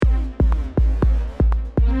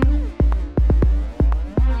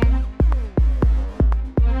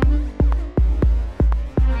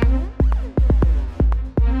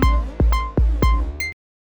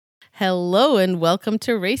Hello and welcome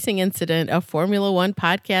to Racing Incident, a Formula One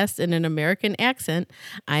podcast in an American accent.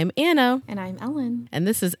 I'm Anna. And I'm Ellen. And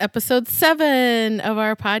this is episode 7 of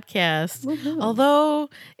our podcast. Woohoo. Although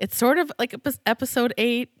it's sort of like episode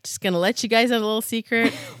 8, just going to let you guys in a little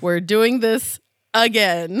secret. We're doing this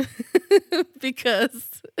again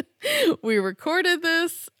because we recorded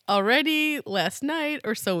this already last night,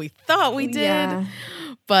 or so we thought we did. Yeah.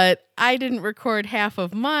 But I didn't record half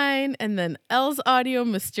of mine, and then Elle's audio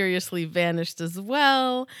mysteriously vanished as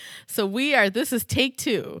well. So this is take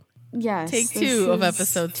 2. Yes. Take 2 of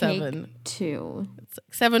episode 7. Take 2. It's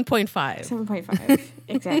 7.5. 7.5.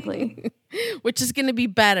 Exactly. Which is going to be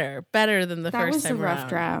better than the That first was time the rough around.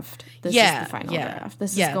 draft. This Yeah, is the final yeah. draft.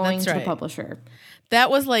 This Yeah, is going that's to the right. publisher. That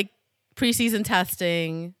was like preseason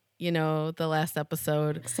testing, the last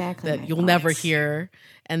episode Exactly. that my you'll never thoughts. hear.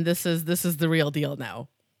 And this is the real deal now.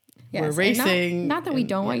 Yes. We're And racing. Not that we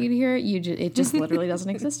don't want you to hear it. It just literally doesn't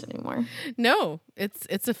exist anymore. No,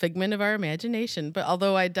 it's a figment of our imagination. But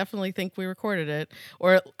although I definitely think we recorded it,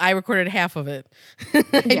 or I recorded half of it,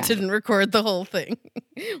 I Yeah. didn't record the whole thing,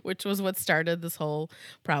 which was what started this whole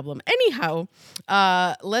problem. Anyhow,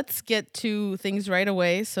 let's get to things right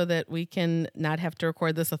away so that we can not have to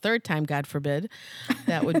record this a third time, God forbid.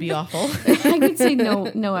 That would be awful. I would say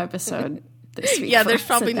no episode this week. Yeah, for there's us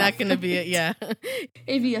probably at not that going to point. be it. Yeah.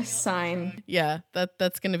 It'd be a sign. Yeah,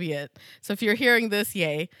 that's going to be it. So if you're hearing this,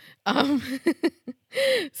 yay.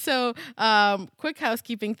 Quick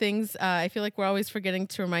housekeeping things. I feel like we're always forgetting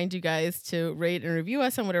to remind you guys to rate and review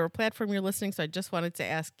us on whatever platform you're listening. So I just wanted to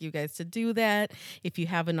ask you guys to do that. If you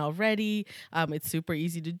haven't already, it's super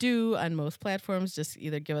easy to do on most platforms. Just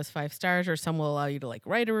either give us 5 stars or some will allow you to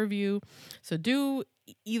write a review. So do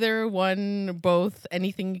either one, both,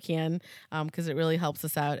 anything you can, because it really helps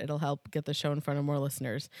us out. It'll help get the show in front of more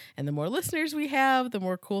listeners. And the more listeners we have, the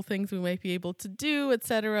more cool things we might be able to do,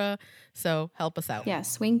 etc. So help us out.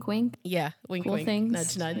 Yes. Wink, wink. Yeah, wink, Cool wink,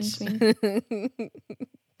 things. nudge, nudge. Wink,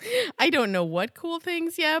 I don't know what cool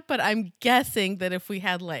things yet, but I'm guessing that if we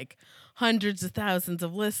had hundreds of thousands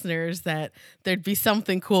of listeners, that there'd be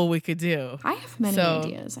something cool we could do. I have many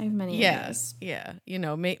ideas. Yes, yeah,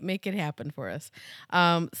 make it happen for us.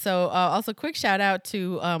 Also, quick shout out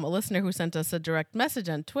to a listener who sent us a direct message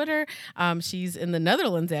on Twitter. She's in the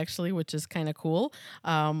Netherlands actually, which is kind of cool.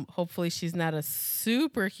 Hopefully, she's not a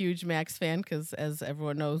super huge Max fan because, as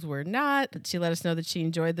everyone knows, we're not. She let us know that she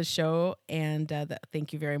enjoyed the show, and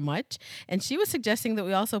thank you very much. And she was suggesting that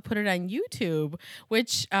we also put it on YouTube,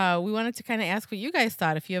 which we wanted to kind of ask what you guys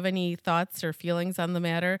thought. If you have any thoughts or feelings on the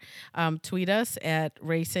matter, tweet us at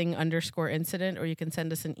racing_incident, or you can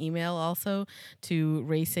send us an email also to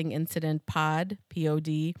racingincidentpod,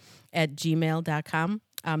 POD, @gmail.com.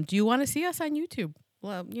 Do you want to see us on YouTube?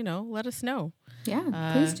 Well, let us know.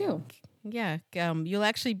 Yeah, please do. Yeah, you'll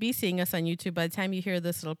actually be seeing us on YouTube. By the time you hear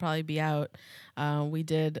this, it'll probably be out. We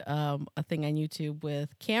did a thing on YouTube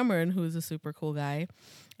with Cameron, who's a super cool guy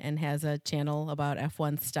and has a channel about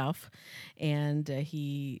F1 stuff. And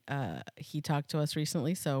he talked to us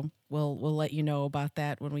recently, so we'll let you know about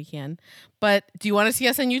that when we can. But do you want to see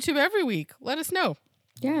us on YouTube every week? Let us know.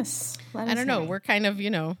 Yes. I don't know. We're kind of,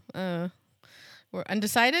 we're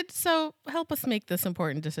undecided, so help us make this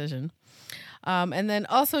important decision. And then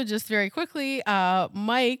also just very quickly,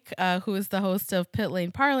 Mike, who is the host of Pit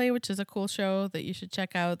Lane Parlay, which is a cool show that you should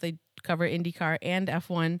check out. They cover IndyCar and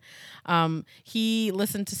F1. He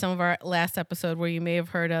listened to some of our last episode where you may have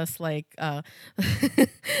heard us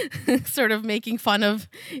sort of making fun of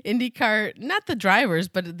IndyCar, not the drivers,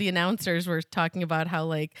 but the announcers were talking about how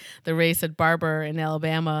the race at Barber in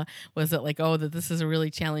Alabama was that this is a really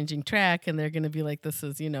challenging track and they're going to be this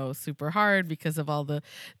is, super hard because of all the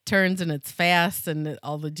turns and it's fast and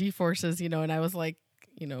all the G-forces, and I was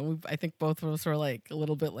I think both of us were a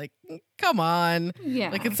little bit come on.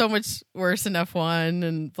 Yeah. It's so much worse in F1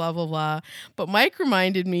 and blah, blah, blah. But Mike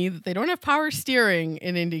reminded me that they don't have power steering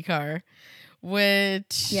in IndyCar,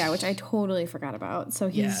 which which I totally forgot about. So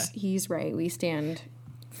he's right. We stand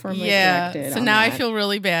firmly corrected. corrected. So on now that. I feel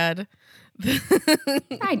really bad.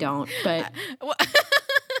 I don't, but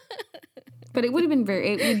but it would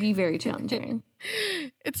be very challenging.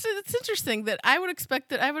 It's interesting that I would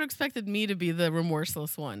expected me to be the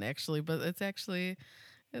remorseless one actually, but it's actually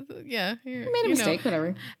you made a mistake,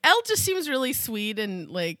 whatever. Elle just seems really sweet and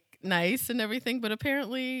nice and everything, but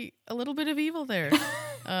apparently a little bit of evil there.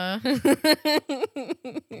 No,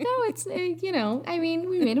 it's I mean,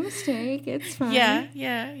 we made a mistake. It's fine. Yeah.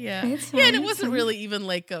 It's fine. Yeah, and it wasn't really even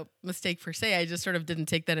a mistake per se. I just sort of didn't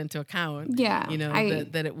take that into account. Yeah,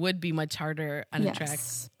 that it would be much harder on a track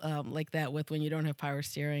like that when you don't have power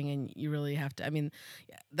steering and you really have to. I mean,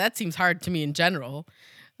 that seems hard to me in general.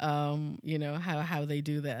 how they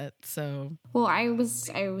do that. So well, I was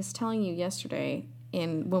telling you yesterday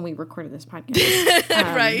when we recorded this podcast,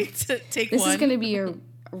 right? Take this one. is going to be a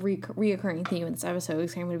reoccurring theme in this episode.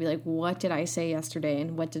 So I'm going to be like, what did I say yesterday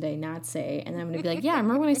and what did I not say? And I'm going to be like, yeah,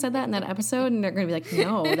 remember when I said that in that episode? And they're going to be like,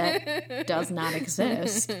 no, that does not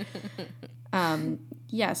exist.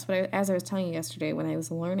 Yes, but as I was telling you yesterday, when I was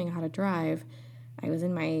learning how to drive, I was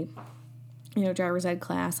in my, driver's ed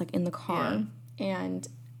class, like in the car, and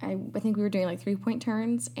I think we were doing like 3-point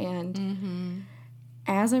turns, and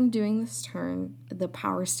as I'm doing this turn, the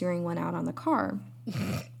power steering went out on the car.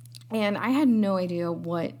 And I had no idea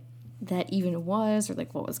what that even was or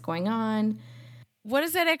like what was going on. What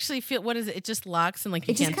does that actually feel? What is it? It just locks and like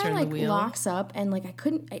you can't turn the wheel? It just kind of like locks up and like I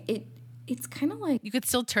couldn't, it's kind of like... You could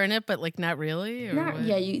still turn it, but like not really? Or not, what?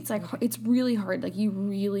 yeah, it's like, it's really hard. Like you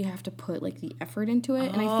really have to put like the effort into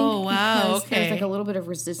it. And I think because there's like a little bit of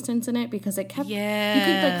resistance in it because it kept, you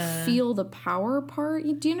could like feel the power part.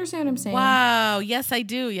 Do you understand what I'm saying? Wow. Yes, I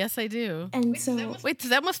do. And so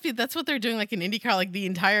that's what they're doing like in IndyCar like the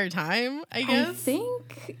entire time, I guess? I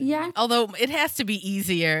think, yeah. Although it has to be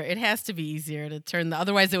easier. It has to be easier to turn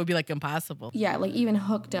otherwise it would be like impossible. Yeah, like even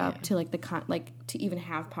hooked up to like to even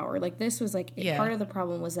have power. Like this was like part of the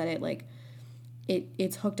problem was that it like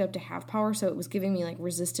it's hooked up to have power, so it was giving me like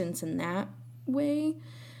resistance in that way.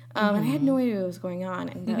 And I had no idea what was going on.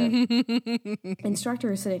 And the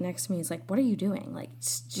instructor was sitting next to me. He's like, "What are you doing?" Like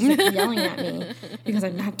she's like yelling at me because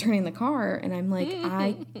I'm not turning the car, and I'm like,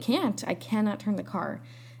 I cannot turn the car.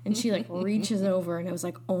 And she like reaches over, and it was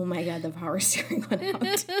like, oh my god, the power steering went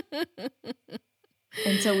out.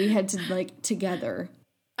 And so we had to like together.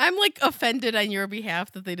 I'm like offended on your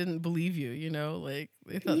behalf that they didn't believe you, like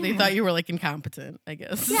they thought you were like incompetent, I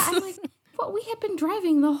guess. Yeah, I'm like, well, we had been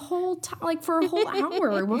driving the whole time, like for a whole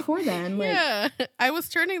hour before then. Like, yeah, I was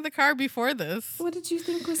turning the car before this. What did you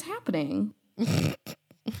think was happening? Who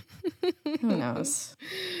knows?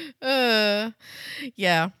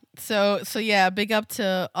 Yeah. So yeah, big up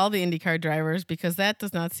to all the IndyCar drivers because that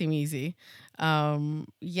does not seem easy.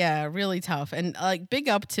 Yeah, really tough. And like big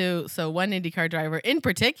up to one IndyCar driver in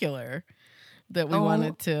particular that we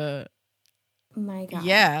wanted to my God.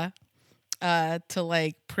 Yeah. To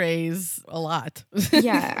like praise a lot.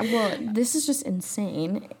 Yeah, well, this is just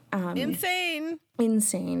insane. Insane.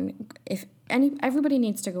 If everybody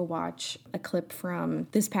needs to go watch a clip from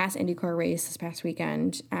this past IndyCar race this past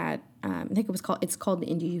weekend at I think it's called the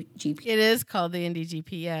Indy GP. It is called the Indy GP.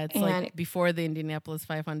 Yeah, it's like before the Indianapolis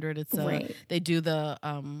 500. It's right. They do the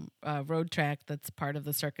road track that's part of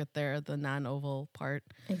the circuit there, the non-oval part.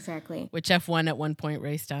 Exactly. Which F1 at one point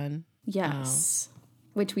raced on. Yes.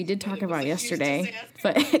 Which we did talk about yesterday,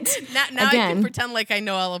 but now I can pretend like I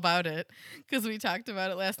know all about it because we talked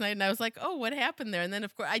about it last night, and I was like, "Oh, what happened there?" And then,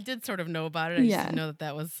 of course, I did sort of know about it. I just didn't know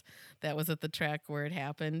that was at the track where it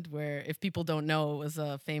happened. Where, if people don't know, it was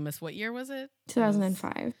a famous. What year was it?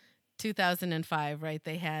 2005. 2005, right?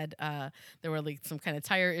 They had there were like some kind of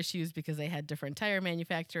tire issues because they had different tire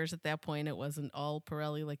manufacturers at that point. It wasn't all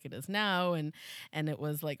Pirelli like it is now, and it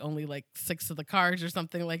was like only like 6 of the cars or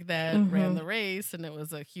something like that ran the race, and it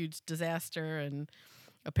was a huge disaster. And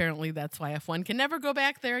apparently that's why F1 can never go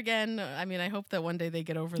back there again. I mean, I hope that one day they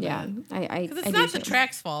get over that. Yeah, because it's not the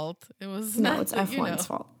track's fault. It was it's F1's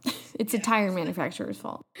fault. It's a tire manufacturer's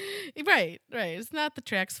fault. Right. It's not the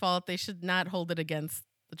track's fault. They should not hold it against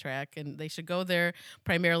the track, and they should go there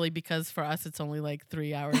primarily because for us it's only like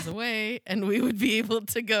 3 hours away and we would be able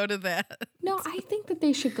to go to that. No, I think that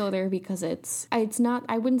they should go there because it's not,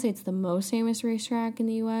 I wouldn't say it's the most famous racetrack in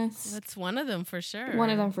the US. It's one of them for sure.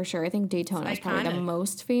 I think Daytona is probably the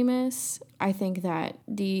most famous. I think that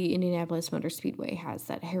the Indianapolis Motor Speedway has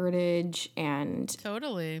that heritage, and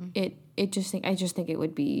totally I just think it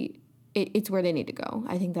would be it's where they need to go.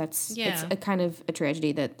 I think it's a kind of a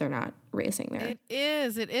tragedy that they're not racing there.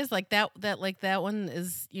 It is like that like that one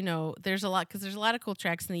is, there's a lot, because there's a lot of cool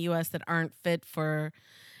tracks in the US that aren't fit for,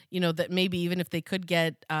 that maybe even if they could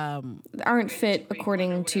get aren't fit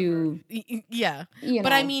according to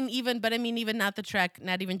but I mean even not the track,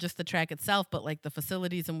 not even just the track itself, but like the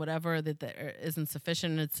facilities and whatever that isn't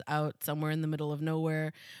sufficient. It's out somewhere in the middle of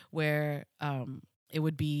nowhere where it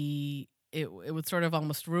would be it would sort of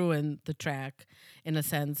almost ruin the track in a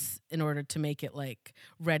sense in order to make it like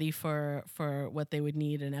ready for what they would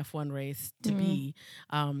need an F1 race to be.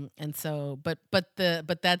 And so, but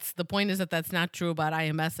that's the point, is that that's not true about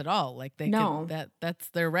IMS at all. Like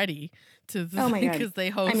they're ready to, because they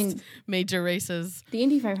host major races. The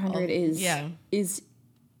Indy 500 is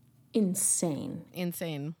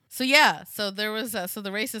insane. So yeah, so there was so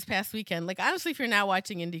the race this past weekend. Like honestly, if you're not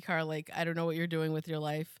watching IndyCar, like I don't know what you're doing with your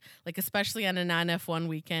life. Like especially on a non-F1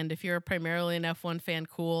 weekend. If you're primarily an F1 fan,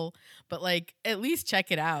 cool. But like at least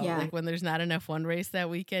check it out. Yeah. Like when there's not an F1 race that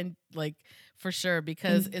weekend, like for sure,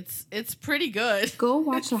 because it's pretty good. Go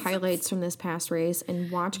watch the highlights from this past race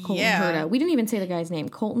and watch Colton Herta. We didn't even say the guy's name.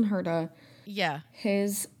 Colton Herta. Yeah.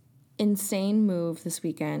 His insane move this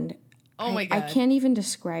weekend. Oh my God. I can't even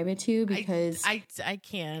describe it to you because I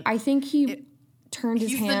can't. I think he turned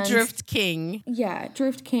his hands. He's the drift king. Yeah,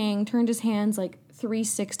 drift king, turned his hands like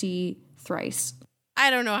 360 thrice. I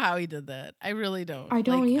don't know how he did that. I really don't. I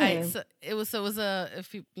don't either. It was a,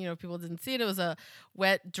 if you know, people didn't see it, it was a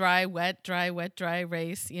wet, dry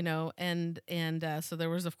race, you know, and so there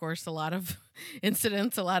was, of course, a lot of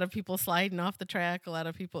incidents, a lot of people sliding off the track, a lot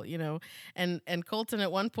of people, you know, and Colton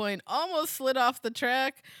at one point almost slid off the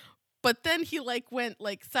track. But then he like went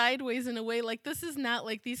like sideways in a way, like this is not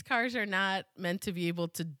like these cars are not meant to be able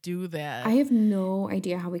to do that. I have no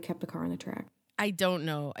idea how we kept the car on the track. I don't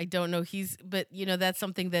know. But you know, that's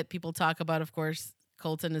something that people talk about, of course,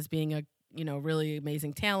 Colton as being a, you know, really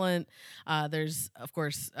amazing talent. There's, of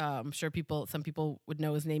course, I'm sure some people would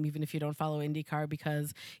know his name even if you don't follow IndyCar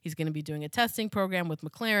because he's going to be doing a testing program with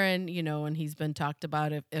McLaren, you know, and he's been talked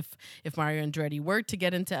about if Mario Andretti were to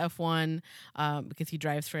get into F1, because he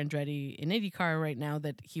drives for Andretti in IndyCar right now,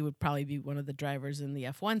 that he would probably be one of the drivers in the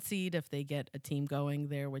F1 seat if they get a team going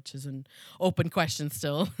there, which is an open question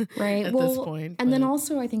still right. at this point. And then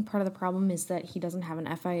also I think part of the problem is that he doesn't have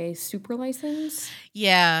an FIA super license.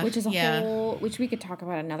 Yeah. Which is a which we could talk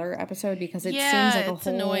about another episode because it seems like a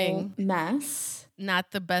whole annoying mess.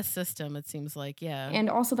 Not the best system, it seems like, yeah. And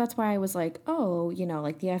also that's why I was like, oh, you know,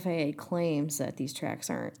 like the FAA claims that these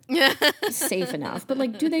tracks aren't safe enough. But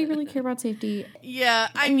like, do they really care about safety? Yeah,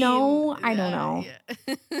 I don't know.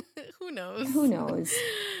 Yeah. Who knows?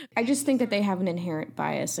 I just think that they have an inherent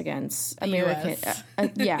bias against American,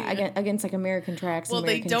 against like American tracks. Well, and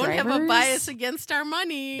American they don't drivers. have a bias against our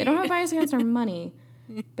money. They don't have a bias against our money.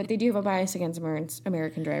 But they do have a bias against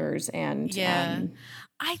American drivers and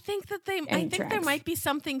I think there might be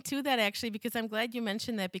something to that actually, because I'm glad you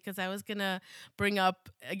mentioned that, because I was gonna bring up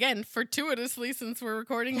again fortuitously, since we're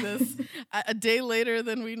recording this a day later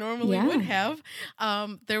than we normally would have.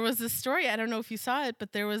 There was this story. I don't know if you saw it,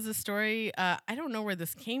 but there was a story. I don't know where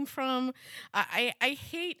this came from. I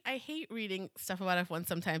hate reading stuff about F1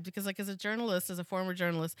 sometimes because, like, as a former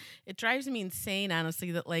journalist, it drives me insane,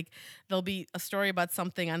 honestly, that like there'll be a story about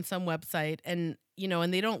something on some website and, you know,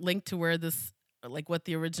 and they don't link to where this, like what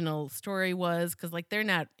the original story was, because like they're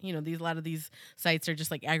not, you know, a lot of these sites are just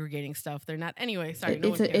like aggregating stuff. They're not anyway. Sorry,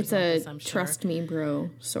 it's a trust me, bro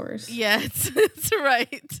source. Yeah, it's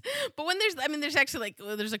right. But when there's actually like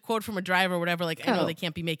there's a quote from a driver or whatever. Like I know they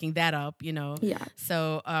can't be making that up, you know. Yeah.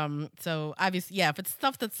 So obviously, yeah, if it's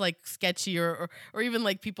stuff that's like sketchy or even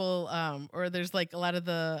like people or there's like a lot of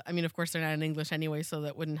the, I mean, of course they're not in English anyway, so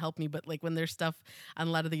that wouldn't help me. But like when there's stuff on a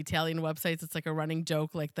lot of the Italian websites, it's like a running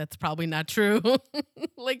joke, like that's probably not true.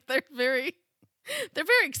 Like they're very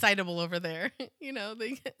excitable over there, you know.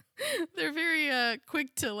 They're very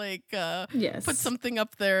quick to like put something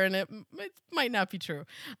up there, and it might not be true.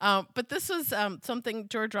 But this was something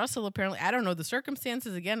George Russell apparently, I don't know the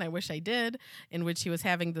circumstances. Again, I wish I did, in which he was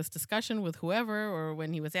having this discussion with whoever, or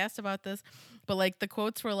when he was asked about this. But like the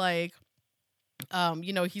quotes were like,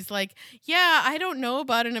 you know, he's like, yeah, I don't know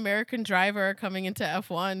about an American driver coming into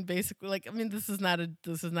F1, basically. Like, I mean, this is not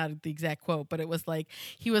the exact quote, but it was like,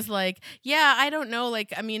 he was like, yeah, I don't know.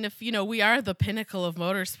 Like, I mean, if, you know, we are the pinnacle of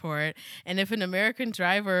motorsport, and if an American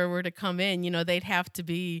driver were to come in, you know, they'd have to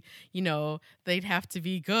be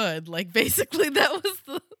good. Like, basically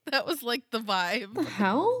that was like the vibe. The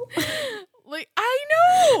hell? Like, I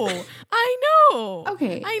know.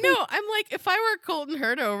 Okay. I know. I'm like, if I were Colton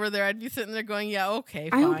Herta over there, I'd be sitting there going, yeah, okay,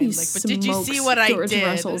 fine. I hope he like, but did you see what George I did?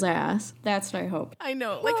 Russell's ass. That's what I hope. I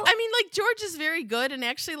know. Well, like, I mean, like, George is very good, and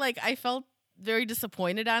actually, like, I felt very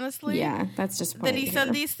disappointed, honestly. Yeah, that's disappointing. That he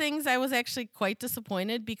said these things. I was actually quite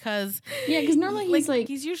disappointed because... Yeah, because normally he's like...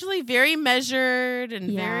 He's usually very measured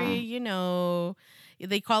and very, you know...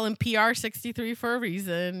 They call him PR63 for a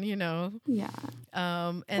reason, you know. Yeah.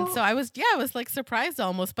 So I was like surprised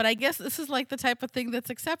almost, but I guess this is like the type of thing that's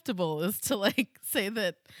acceptable, is to like say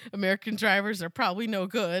that American drivers are probably no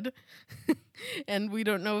good. And we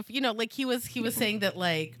don't know if, you know, like he was saying that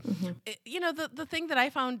like, you know, the thing that I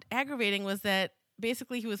found aggravating was that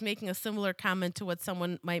basically he was making a similar comment to what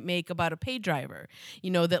someone might make about a paid driver,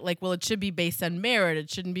 you know, that like, well, it should be based on merit. It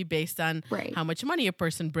shouldn't be based on how much money a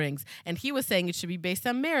person brings. And he was saying it should be based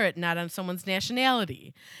on merit, not on someone's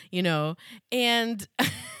nationality, you know, and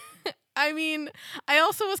I mean, I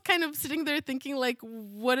also was kind of sitting there thinking, like,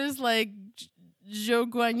 what is like Zhou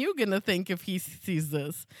Guanyu gonna think if he sees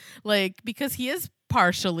this? Like, because he is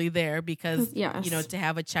partially there because yes. To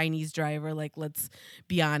have a Chinese driver, like, let's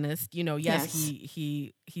be honest, yes.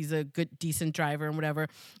 he's a good decent driver and whatever,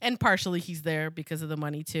 and partially he's there because of the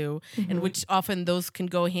money too, and which often those can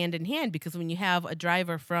go hand in hand, because when you have a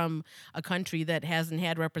driver from a country that hasn't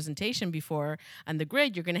had representation before on the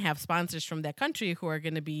grid, you're going to have sponsors from that country who are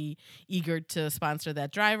going to be eager to sponsor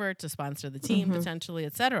that driver, to sponsor the team potentially,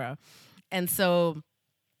 etc. And so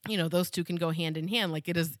those two can go hand in hand. Like,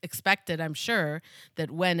 it is expected, I'm sure, that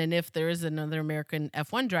when and if there is another American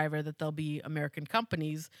F1 driver, that there'll be American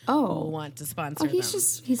companies who will want to sponsor them.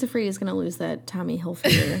 He's afraid he's going to lose that Tommy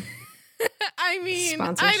Hilfiger. I mean,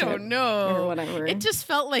 I don't know. Or whatever. It just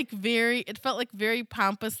felt like very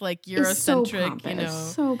pompous, like Eurocentric,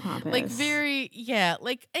 So pompous. Like very,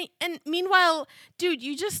 like, and meanwhile, dude,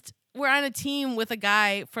 we're on a team with a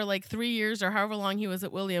guy for like 3 years or however long he was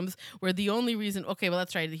at Williams, where the only reason, okay, well,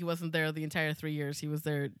 that's right, he wasn't there the entire 3 years. He was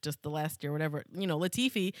there just the last year, whatever.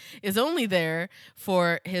 Latifi is only there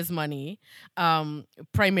for his money,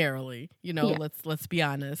 primarily, let's be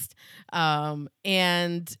honest.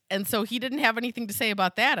 And so he didn't have anything to say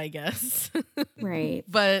about that, I guess. Right.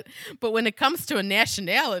 But when it comes to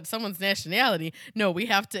someone's nationality, no,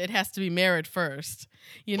 it has to be merit first.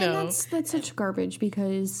 And that's such garbage,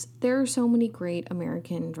 because there are so many great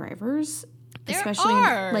American drivers, especially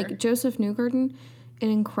like Joseph Newgarden, an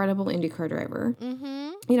incredible IndyCar driver.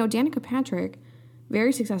 Danica Patrick,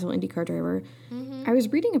 very successful IndyCar driver. I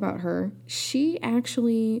was reading about her. She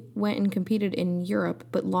actually went and competed in Europe,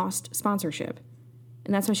 but lost sponsorship.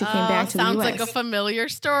 And that's why she came back to the U.S. Sounds like a familiar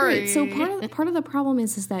story. Right. So part of the problem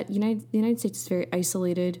is that the United States is very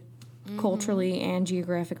isolated culturally and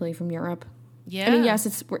geographically from Europe. Yeah. I mean, yes,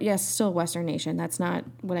 it's still a Western nation. That's not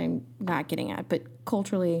what I'm not getting at, but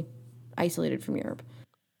culturally isolated from Europe.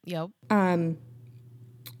 Yep. And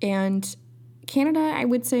Canada, I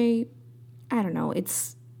would say, I don't know,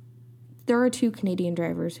 there are two Canadian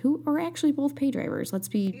drivers who are actually both pay drivers. Let's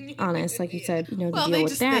be honest, like you said, the deal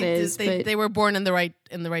with that is they were born in the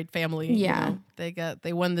right family. Yeah.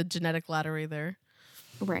 They won the genetic lottery there.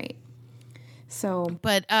 Right. So,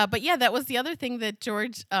 but yeah, that was the other thing that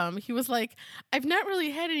George, he was like, I've not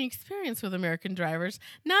really had any experience with American drivers.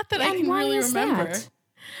 Not that I can really remember. That?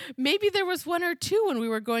 Maybe there was one or two when we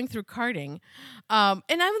were going through karting. And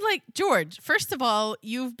I'm like, George, first of all,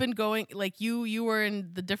 you've been going, like, you were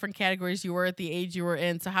in the different categories you were at the age you were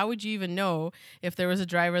in. So how would you even know if there was a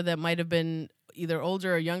driver that might have been either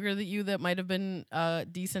older or younger than you that might have been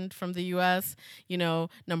decent from the U.S.,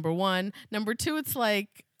 number one. Number two, it's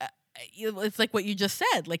like what you just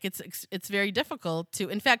said. Like, it's very difficult to.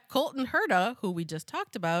 In fact, Colton Herta, who we just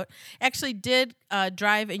talked about, actually did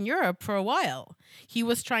drive in Europe for a while. He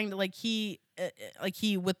was trying to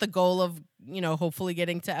he with the goal of hopefully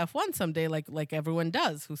getting to F1 someday, like everyone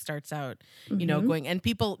does who starts out going, and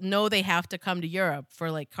people know they have to come to Europe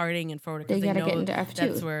for like karting and for they got to get into F2.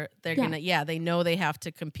 That's where they're gonna they know they have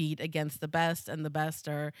to compete against the best, and the best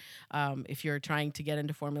are if you're trying to get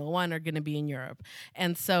into Formula One, are going to be in Europe.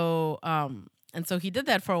 And so he did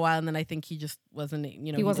that for a while, and then I think he just wasn't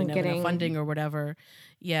he wasn't getting funding or whatever.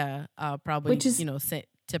 Probably, which is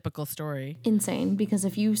typical story. Insane, because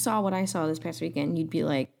if you saw what I saw this past weekend, you'd be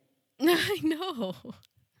like, I know.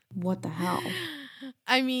 What the hell?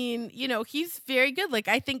 I mean, he's very good. Like,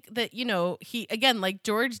 I think that, he, again, like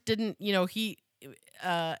George didn't,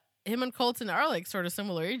 him and Colton are like sort of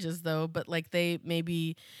similar ages though, but like they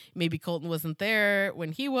maybe Colton wasn't there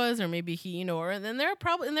when he was, or maybe he, and then there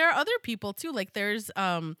are other people too. Like there's,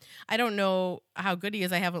 I don't know how good he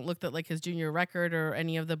is. I haven't looked at like his junior record or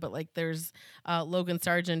any of but like there's Logan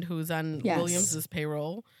Sargent, who's on Williams's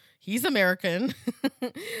payroll. He's American.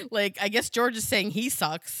 Like, I guess George is saying he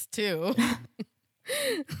sucks too.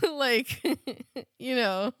 Like,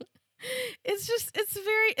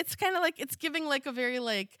 it's kind of like, it's giving like a very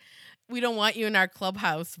like, we don't want you in our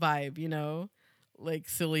clubhouse vibe, like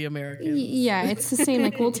silly Americans. Yeah, it's the same.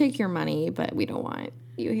 Like, we'll take your money, but we don't want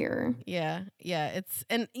you here. Yeah.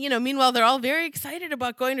 And, meanwhile, they're all very excited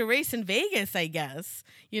about going to race in Vegas, I guess.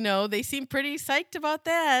 They seem pretty psyched about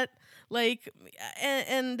that. Like,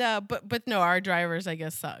 but no, our drivers, I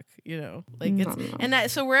guess, suck, like it's, no. And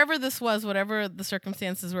that, so wherever this was, whatever the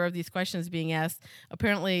circumstances were of these questions being asked,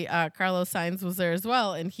 apparently Carlos Sainz was there as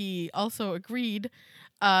well. And he also agreed,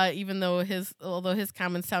 even though although his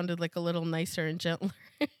comments sounded like a little nicer and gentler.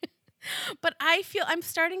 But I feel I'm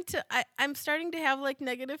starting to have like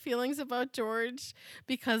negative feelings about George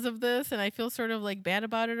because of this, and I feel sort of like bad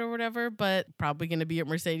about it or whatever, but probably going to be at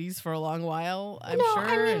Mercedes for a long while, I'm sure.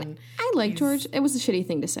 I mean, I like George. It was a shitty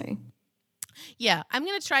thing to say. Yeah, I'm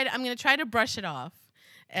going to try to brush it off.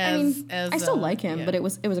 I still like him, but it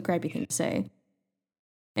was a crappy thing to say.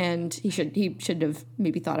 And he should have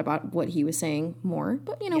maybe thought about what he was saying more.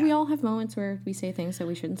 But we all have moments where we say things that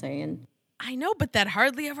we shouldn't say, and I know, but that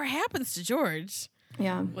hardly ever happens to George.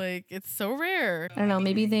 Yeah. Like, it's so rare. I don't know.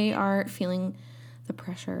 Maybe they are feeling the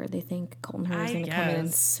pressure. They think Colton Herta is going to come in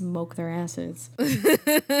and smoke their asses.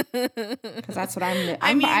 Because that's what I'm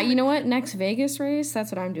doing. You know what? Next Vegas race, that's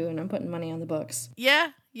what I'm doing. I'm putting money on the books.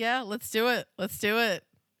 Yeah. Let's do it.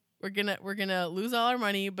 We're gonna lose all our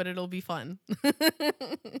money, but it'll be fun.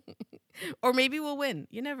 Or maybe we'll win.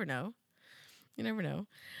 You never know.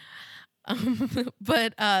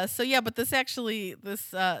 But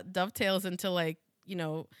this dovetails into, like,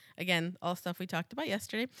 again, all stuff we talked about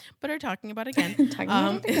yesterday, but are talking about again.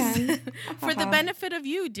 For the benefit of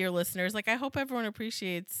you, dear listeners. Like, I hope everyone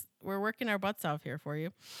appreciates we're working our butts off here for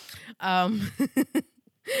you.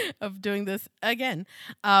 Of doing this again.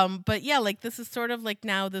 But yeah, like, this is sort of like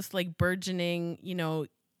now this like burgeoning,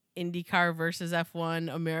 IndyCar versus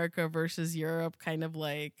F1, America versus Europe kind of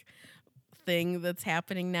like thing that's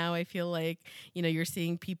happening now. I feel like, you're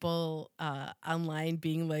seeing people online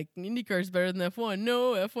being like, IndyCar is better than F1.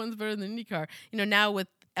 No, F1's better than IndyCar. Now with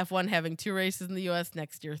F1 having 2 races in the US,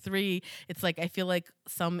 next year 3, it's like I feel like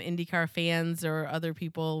some IndyCar fans or other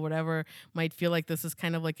people, whatever, might feel like this is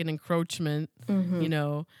kind of like an encroachment,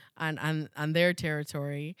 on their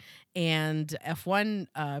territory. And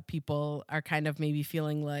F1 people are kind of maybe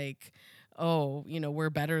feeling like, oh, we're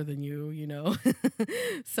better than you,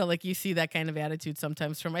 So like you see that kind of attitude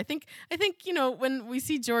sometimes from I think, when we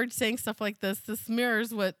see George saying stuff like this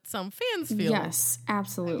mirrors what some fans feel. Yes,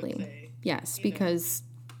 absolutely. Yes, because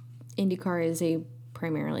IndyCar is a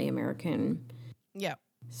primarily American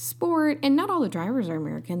sport, and not all the drivers are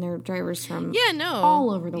American. They're drivers from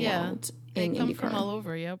all over the world. They come IndyCar. From all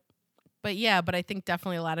over, yep. But I think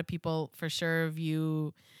definitely a lot of people for sure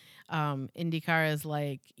view IndyCar as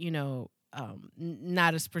like,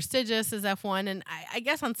 not as prestigious as F1, and I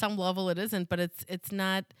guess on some level it isn't, but it's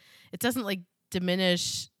not. It doesn't like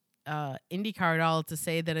diminish IndyCar at all to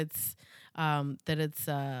say that it's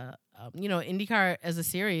IndyCar as a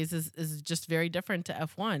series is just very different to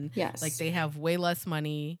F1. Yes, like they have way less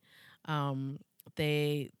money.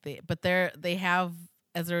 They have,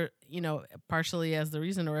 as a partially as the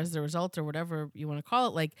reason or as the result or whatever you want to call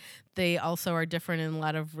it, like they also are different in a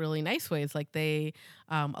lot of really nice ways. Like they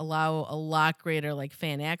allow a lot greater like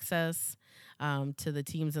fan access to the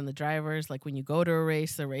teams and the drivers. Like when you go to a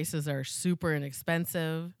race, the races are super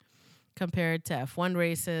inexpensive compared to F1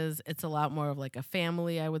 races. It's a lot more of like a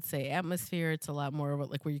family, I would say, atmosphere. It's a lot more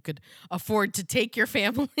of like where you could afford to take your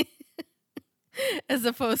family as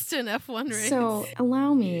opposed to an F1 race. So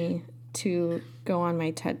allow me to go on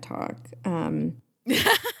my TED Talk.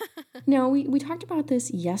 No, we talked about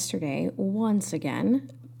this yesterday once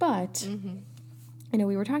again, but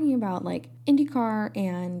we were talking about like IndyCar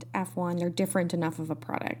and F1, they're different enough of a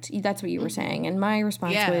product. That's what you were saying. And my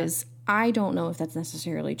response was, I don't know if that's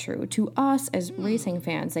necessarily true. To us as racing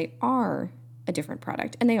fans, they are a different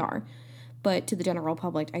product, and they are. But to the general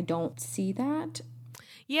public, I don't see that.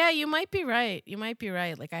 Yeah, you might be right.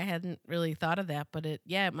 Like I hadn't really thought of that, but it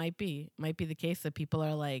might be. It might be the case that people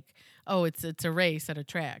are like, oh, it's a race at a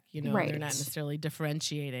track. Right. They're not necessarily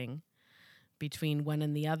differentiating between one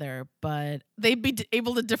and the other, but they'd be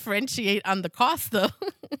able to differentiate on the cost though.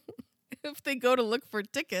 If they go to look for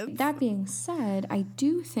tickets. That being said, I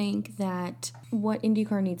do think that what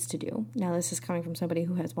IndyCar needs to do, now this is coming from somebody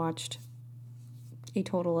who has watched a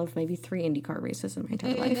total of maybe 3 IndyCar races in my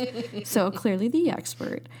entire life, so clearly the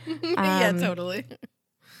expert. Yeah, totally.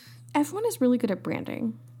 F1 is really good at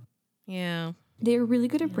branding. Yeah. They're really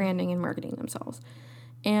good at branding and marketing themselves.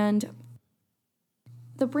 And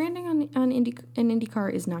the branding on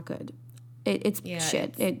IndyCar is not good. It's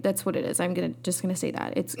shit. That's what it is. I'm just gonna say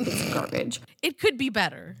that it's garbage. It could be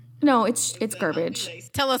better. No, it's garbage.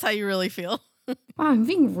 Tell us how you really feel. Wow, I'm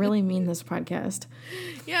being really mean this podcast.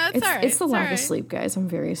 Yeah, it's all right. It's the lack of sleep, guys. I'm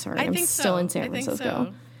very sorry. I'm still in San Francisco.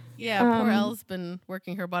 So. Yeah, poor Elle's been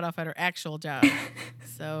working her butt off at her actual job.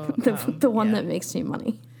 So the one that makes me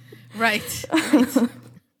money. Right.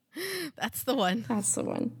 That's the one. That's the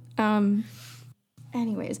one.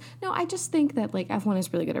 Anyways, no, I just think that like F1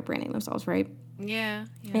 is really good at branding themselves, right? Yeah.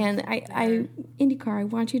 And I IndyCar, I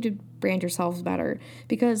want you to brand yourselves better,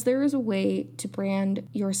 because there is a way to brand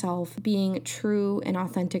yourself being true and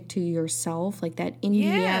authentic to yourself, like that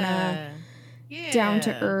Indiana, down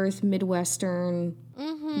to earth, Midwestern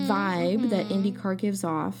vibe that IndyCar gives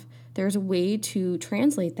off. There's a way to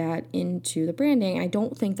translate that into the branding. I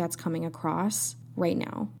don't think that's coming across right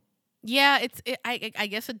now. Yeah, I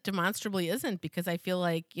guess it demonstrably isn't, because I feel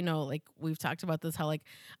like, like we've talked about this, how like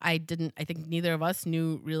I think neither of us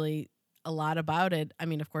knew really a lot about it. I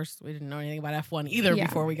mean, of course, we didn't know anything about F1 either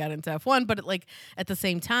before we got into F1, but like at the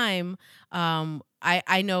same time,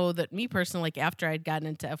 I know that me personally, like after I'd gotten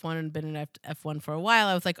into F1 and been in F1 for a while,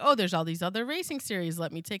 I was like, oh, there's all these other racing series.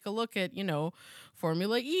 Let me take a look at,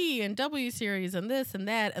 Formula E and W Series and this and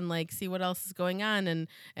that, and like see what else is going on,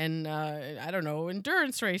 and I don't know,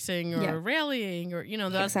 endurance racing or rallying or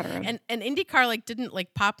etc. And IndyCar like didn't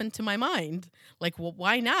like pop into my mind. Like, well,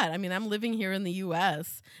 why not? I mean, I'm living here in the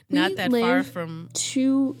U.S., not that far from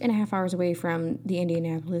 2.5 hours away from the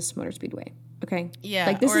Indianapolis Motor Speedway. Okay. Yeah.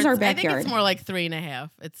 Like this is our backyard. I think it's more like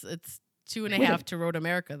 3.5. It's 2.5 to Road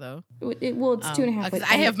America though. It's 2.5.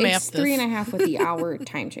 I have mapped this. 3.5 with the hour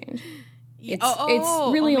time change. It's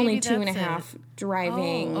really only 2.5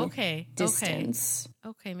 driving distance.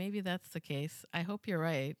 Okay, maybe that's the case. I hope you're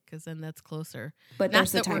right, because then that's closer. But not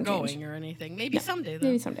that we're going change. or anything. Maybe someday though.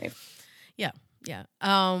 Maybe someday. Yeah.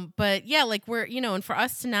 But yeah, like we're and for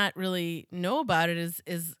us to not really know about it is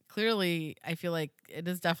clearly, I feel like it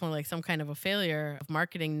is definitely like some kind of a failure of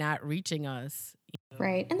marketing not reaching us.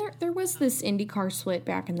 Right. And there was this IndyCar split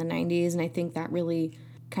back in the 90s, and I think that really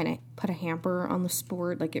kind of put a hamper on the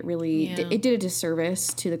sport. Like it really it did a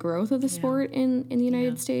disservice to the growth of the sport in the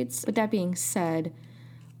United States. But that being said,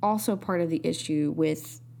 also part of the issue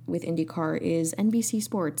with IndyCar is NBC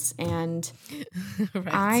Sports, and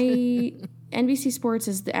NBC Sports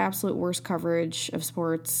is the absolute worst coverage of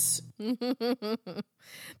sports.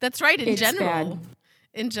 That's right. It's bad.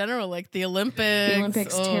 In general, like the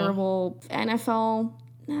Olympics. Terrible. NFL,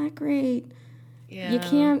 not great.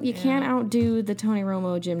 Yeah, you can't outdo the Tony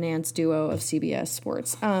Romo Jim Nantz duo of CBS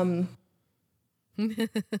Sports. It's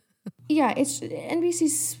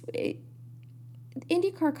NBC's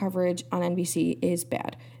IndyCar coverage on NBC is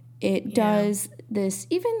bad. It does this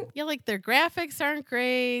even... Yeah, like their graphics aren't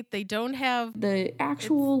great. They don't have... The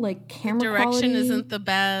actual, like, camera direction quality isn't the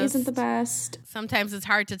best. Sometimes it's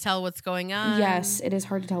hard to tell what's going on. Yes, it is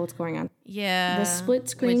hard to tell what's going on. Yeah. The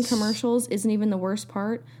split-screen commercials isn't even the worst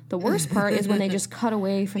part. The worst part is when they just cut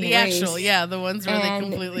away from the race. The ones where they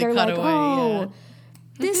completely cut like, away. Oh,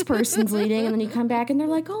 this person's leading, and then you come back and they're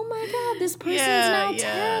like, oh my God, this person's now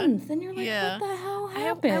 10th. And you're like, what the hell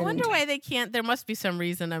happened? I wonder why they can't. There must be some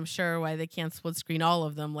reason, I'm sure, why they can't split screen all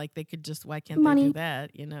of them. Like they could just, why can't they do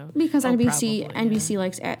that? Because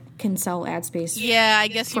NBC can sell ad space. Yeah, I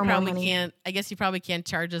guess you probably can't. I guess you probably can't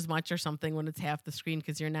charge as much or something when it's half the screen,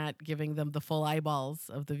 because you're not giving them the full eyeballs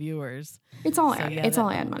of the viewers. It's all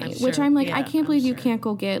ad money, which I'm like, I can't believe you can't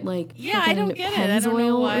go get like I don't get it. I don't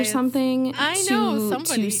know Pennzoil why or something.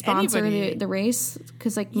 To sponsor the race,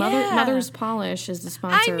 because like Mother's Polish is the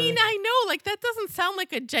sponsor. I mean, I know, like that doesn't sound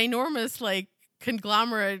like a ginormous like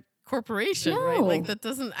conglomerate corporation, right? Like that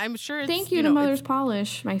doesn't. I'm sure. Thank you to Mother's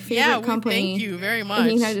Polish, my favorite company. Thank you very much in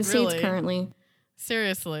the United States currently.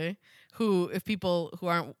 Seriously, if people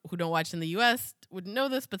who don't watch in the U.S. wouldn't know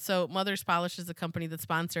this, but so Mother's Polish is a company that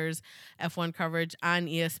sponsors F1 coverage on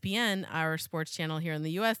ESPN, our sports channel here in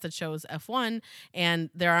the U.S. that shows F1,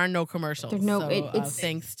 and there are no commercials. It's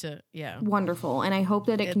thanks to wonderful, and I hope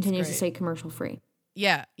that it continues to stay commercial free.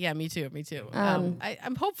 Yeah, me too.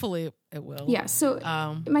 I'm hopefully it will. Yeah. So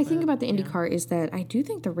my thing about the IndyCar is that I do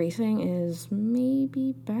think the racing is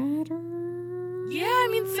maybe better. Yeah, I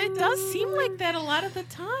mean, it does seem like that a lot of the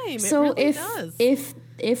time. So it really does.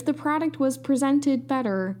 If the product was presented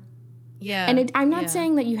better, and I'm not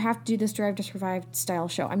saying that you have to do this Drive to Survive style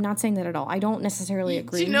show. I'm not saying that at all. I don't necessarily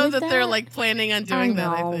agree. You know with that they're like planning on doing that.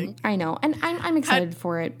 I think I know, and I'm excited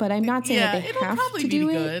for it, but I'm not saying that they have to do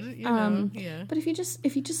it. Good, But if you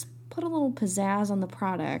just put a little pizzazz on the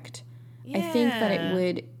product, I think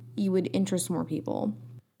that you would interest more people.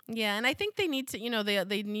 Yeah, and I think they need to,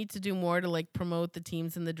 they need to do more to like promote the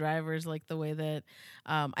teams and the drivers, like the way that,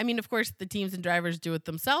 I mean, of course, the teams and drivers do it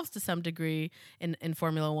themselves to some degree in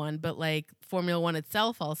Formula One, but like Formula One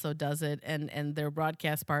itself also does it, and their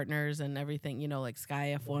broadcast partners and everything, like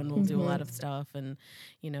Sky F1 will do a lot of stuff, and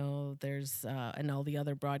there's and all the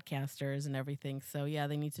other broadcasters and everything. So yeah,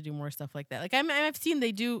 they need to do more stuff like that. Like I've seen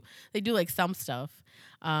they do like some stuff,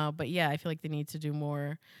 but yeah, I feel like they need to do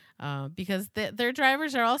more. Because their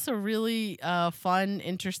drivers are also really fun,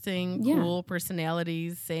 interesting, cool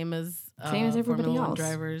personalities, same as everybody Formula else. One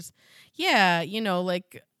drivers. Yeah,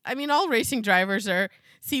 like I mean, all racing drivers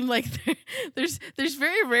seem like there's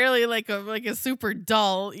very rarely like a super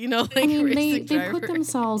dull, you know, like I mean, racing they driver. put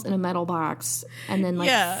themselves in a metal box and then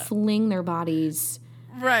like fling their bodies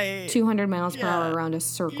 200 miles per hour around a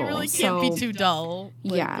circle. You really can't be too dull.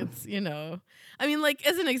 Like, yeah. It's, you know. I mean, like,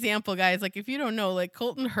 as an example, guys, like, if you don't know, like,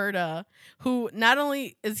 Colton Herta, who not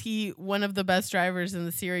only is he one of the best drivers in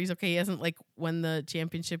the series, okay, he hasn't, like, won the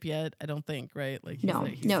championship yet, I don't think, right? Like, no.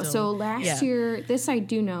 Still, so last year, this I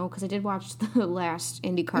do know, because I did watch the last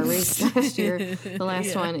IndyCar race last year, the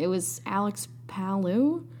last one. It was Alex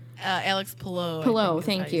Palou. Alex Palou. Palou,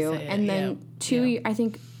 thank you. And then I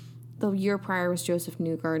think the year prior was Joseph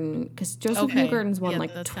Newgarden, because Joseph Newgarden's won,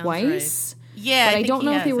 like, twice. Yeah, but I don't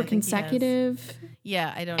know if they were consecutive.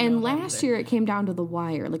 Yeah, I don't know. And last year it came down to the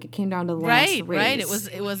wire. Like it came down to the last race. Right. It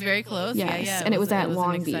was very close. Yes. Yeah. And it was at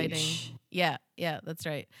Long Beach. Yeah, that's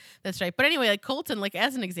right. But anyway, like Colton, like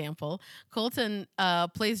as an example, Colton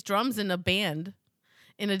plays drums in a band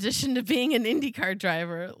in addition to being an IndyCar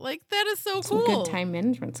driver. Like that is so cool. Some good time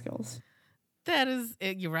management skills. That is,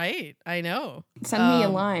 you're right. I know. Send me a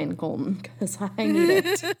line, Colton, because I need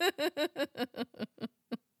it.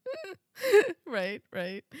 Right.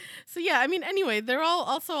 So yeah, I mean, anyway, they're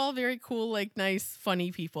all very cool, like nice,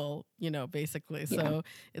 funny people, you know, basically. So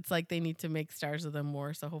it's like they need to make stars of them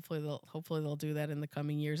more. So hopefully they'll do that in the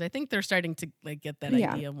coming years. I think they're starting to like get that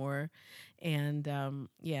idea more. And so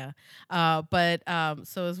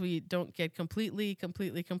as we don't get completely off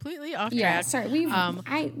track. Yeah, sorry.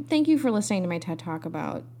 I thank you for listening to my TED Talk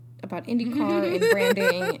about IndyCar and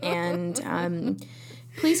branding and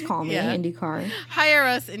please call me, IndyCar. Hire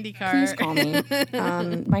us, IndyCar. Please call me.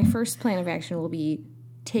 My first plan of action will be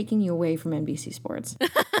taking you away from NBC Sports.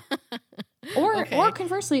 Or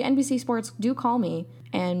conversely, NBC Sports, do call me,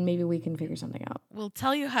 and maybe we can figure something out. We'll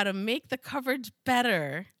tell you how to make the coverage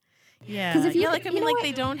better. Yeah. Because if you,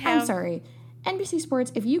 they don't have... I'm sorry. NBC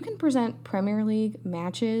Sports, if you can present Premier League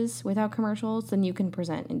matches without commercials, then you can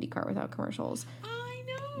present IndyCar without commercials. I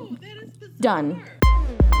know. That is bizarre. Done.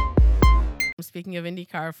 Speaking of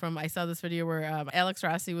IndyCar, I saw this video where Alex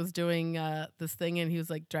Rossi was doing this thing, and he was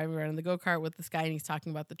like driving around in the go-kart with this guy, and he's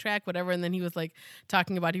talking about the track, whatever, and then he was like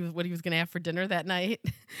talking about what he was going to have for dinner that night,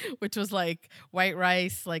 which was like white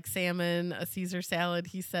rice, like salmon, a Caesar salad,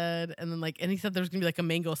 he said, and then and he said there was going to be like a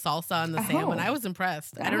mango salsa on the salmon. I was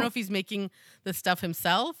impressed. I don't know if he's making the stuff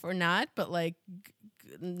himself or not, but like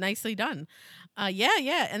nicely done.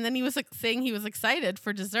 Yeah. And then he was like saying he was excited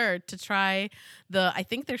for dessert to try I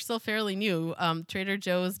think they're still fairly new, Trader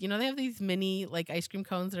Joe's. You know, they have these mini like ice cream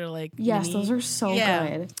cones that are like mini. Those are so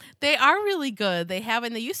good. They are really good. They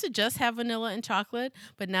used to just have vanilla and chocolate,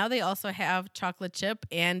 but now they also have chocolate chip,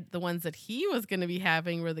 and the ones that he was going to be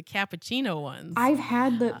having were the cappuccino ones. I've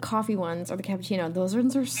had the coffee ones or the cappuccino. Those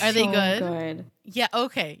ones are so good. Yeah.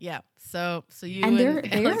 Okay. Yeah. So you they're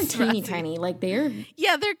teeny tiny, like they're you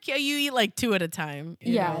eat like two at a time.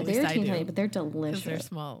 They're teeny tiny, but they're delicious. They're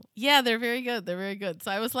small. Yeah, they're very good. They're very good.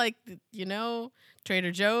 So I was like,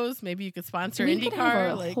 Trader Joe's, maybe you could sponsor IndyCar. Could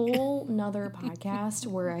have a whole nother podcast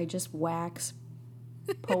where I just wax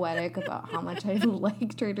poetic about how much I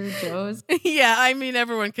like Trader Joe's. Yeah, I mean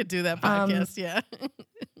everyone could do that podcast. Yeah.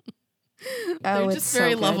 They're just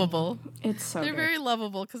very lovable. It's so they're very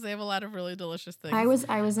lovable because they have a lot of really delicious things. I was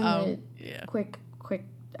in the quick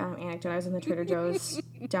anecdote. I was in the Trader Joe's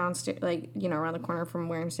downstairs, around the corner from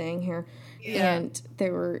where I'm staying here, and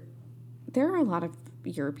there are a lot of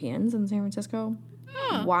Europeans in San Francisco.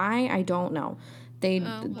 Huh. Why? I don't know.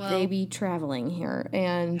 They be traveling here,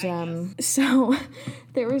 and so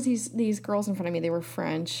there was these girls in front of me. They were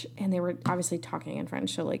French, and they were obviously talking in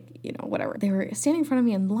French. So whatever. They were standing in front of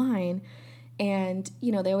me in line, and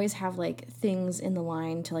they always have like things in the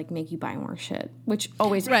line to like make you buy more shit, which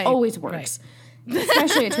always works. Right.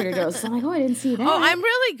 Especially at Trader Joe's. So I'm like, I didn't see that. Oh, I'm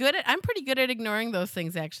pretty good at ignoring those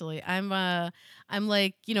things. Actually, I'm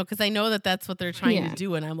like, because I know that's what they're trying to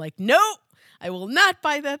do, and I'm like, nope. I will not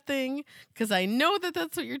buy that thing because I know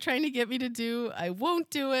that's what you're trying to get me to do. I won't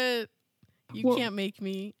do it. You can't make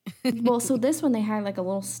me. So this one, they had like a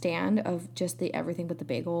little stand of just the everything but the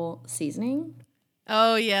bagel seasoning.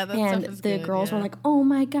 Oh, yeah. That and stuff is the good, girls were like, oh,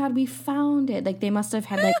 my God, we found it. Like, they must have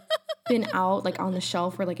had, like, been out, like, on the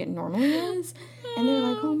shelf where, like, it normally is. And they're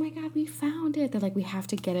like, oh, my God, we found it. They're like, we have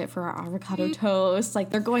to get it for our avocado toast. Like,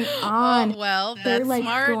 they're going on. Oh, well, they're that's like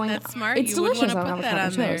smart. Going, that's smart. It's you delicious would want to put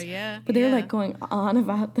that on there. toast. Yeah. But they're, like, going on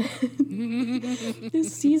about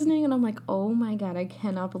this seasoning. And I'm like, oh, my God, I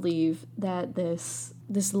cannot believe that this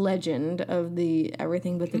legend of the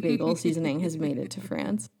everything but the bagel seasoning has made it to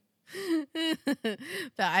France.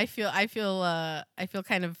 I feel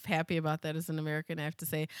kind of happy about that as an American, I have to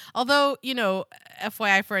say. Although,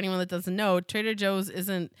 FYI for anyone that doesn't know, Trader Joe's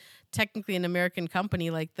isn't technically an American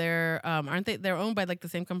company. Like they're aren't they? They're owned by like the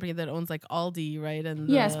same company that owns like Aldi, right? And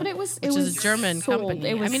yes, but it was a German sold.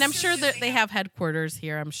 company. I mean, I'm sure that they have headquarters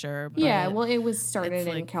here. I'm sure. But yeah, well, it was started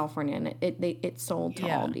in California, and it sold to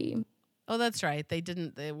Aldi. Oh, that's right. They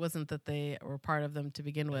didn't. It wasn't that they were part of them to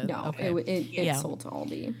begin with. No, okay. it sold to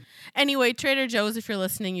Aldi. Anyway, Trader Joe's, if you're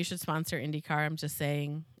listening, you should sponsor IndyCar. I'm just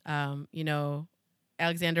saying.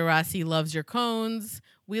 Alexander Rossi loves your cones.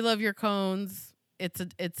 We love your cones. It's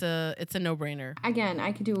a no-brainer. Again,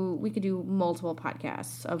 we could do multiple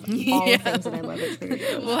podcasts of all the things that I love at Trader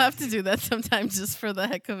Joe's. We'll have to do that sometime just for the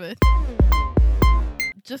heck of it.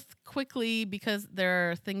 Just quickly, because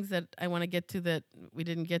there are things that I want to get to that we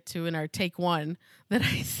didn't get to in our take one that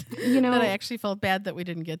I actually felt bad that we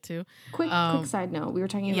didn't get to. Quick side note: we were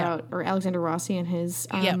talking about Alexander Rossi and his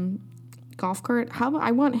golf cart.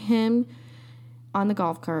 I want him on the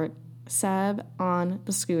golf cart, Seb on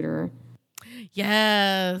the scooter.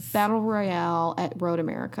 Yes, Battle Royale at Road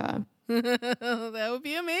America. That would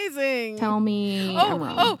be amazing. Tell me I'm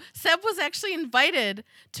wrong. Seb was actually invited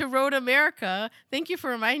to Road America. Thank you for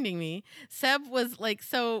reminding me. Seb was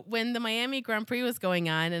so when the Miami Grand Prix was going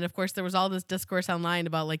on, and of course there was all this discourse online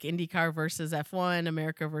about like IndyCar versus F1,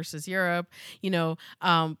 America versus Europe.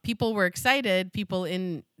 People were excited. People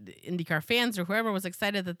in IndyCar fans or whoever was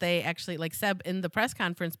excited that they actually, like Seb in the press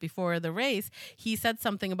conference before the race, he said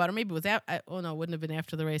something about, or maybe it was it wouldn't have been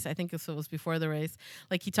after the race. I think it was before the race.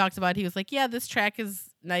 Like he talked about, he was like, yeah, this track is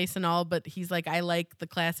nice and all, but he's like, I like the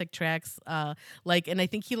classic tracks. And I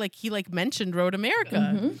think he mentioned Road America.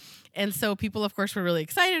 Mm-hmm. And so people, of course, were really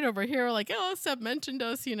excited over here. Like, oh, Seb mentioned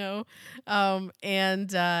us, and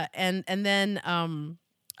then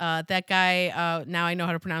that guy, now I know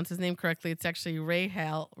how to pronounce his name correctly. It's actually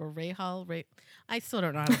Rahal. I still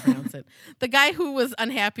don't know how to pronounce it. The guy who was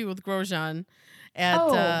unhappy with Grosjean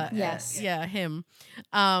yes. Him.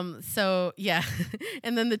 So yeah.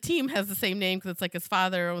 And then the team has the same name because it's like his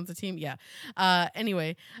father owns the team. Yeah.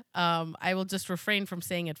 Anyway, I will just refrain from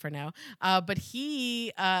saying it for now. But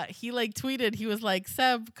he tweeted, he was like,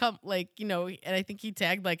 Seb, come, and I think he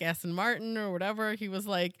tagged like Aston Martin or whatever. He was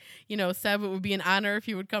like, Seb, it would be an honor if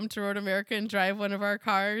you would come to Road America and drive one of our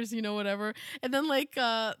cars, whatever. And then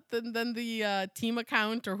then the team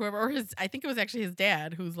account or whoever, or I think it was actually his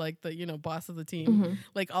dad, who's like the, boss of the team.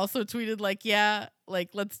 Mm-hmm. Also tweeted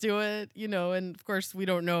let's do it, and of course we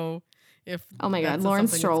don't know if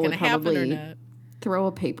Lawrence Stroll would probably throw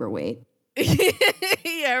a paperweight.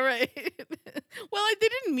 Yeah, right. Well, they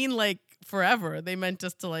didn't mean forever. They meant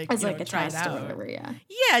just to as a try test it out. Or whatever, yeah.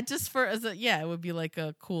 Yeah, just it would be like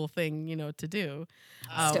a cool thing, to do.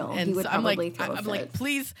 Still, and he would so probably throw a I'm fit. like,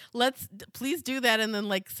 please do that, and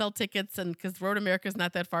then sell tickets, and because Road America is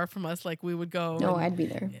not that far from us, we would go. No, I'd be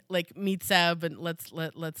there. Meet Seb, and let's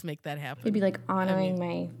make that happen. It'd be honoring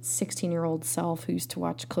my 16-year-old self who used to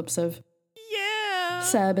watch clips of. Yeah.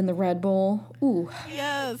 Seb in the Red Bull. Ooh.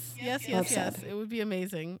 Yes. Seb. It would be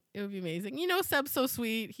amazing. Seb's so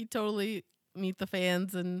sweet. He'd totally meet the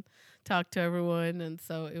fans and talk to everyone, and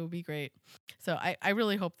so it would be great. So I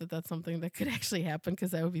really hope that that's something that could actually happen, because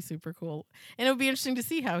that would be super cool. And it would be interesting to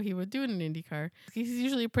see how he would do it in IndyCar. He's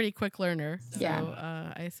usually a pretty quick learner. So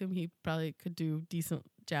yeah. I assume he probably could do a decent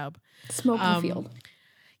job. Smoke the field.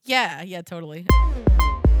 Yeah, totally.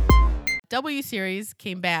 W Series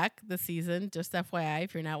came back this season. Just FYI,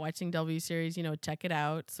 if you're not watching W Series, check it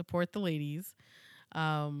out. Support the ladies,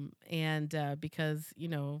 because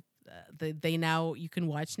they now you can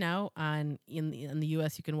watch now in the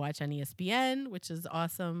US. You can watch on ESPN, which is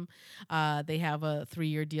awesome. They have a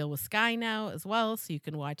 3-year deal with Sky now as well, so you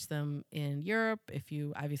can watch them in Europe if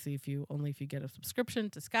you get a subscription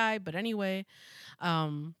to Sky. But anyway.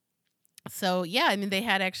 So yeah, they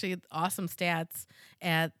had actually awesome stats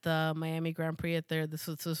at the Miami Grand Prix this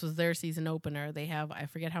was their season opener. They have, I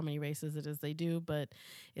forget how many races it is they do, but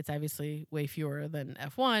it's obviously way fewer than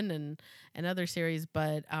F1 and other series.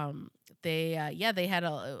 But they had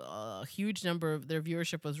a huge number of their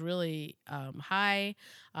viewership was really high.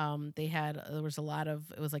 There was a lot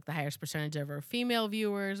of, it was the highest percentage ever female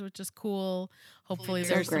viewers, which is cool. Hopefully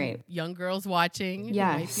there's some young girls watching who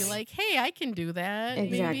might be like, hey, I can do that.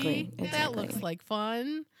 Exactly. Maybe that looks like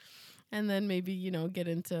fun. And then maybe, get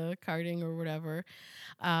into karting or whatever.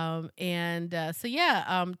 Check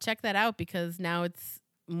that out, because now it's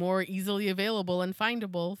more easily available and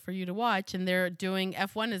findable for you to watch. And they're doing,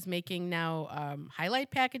 F1 is making now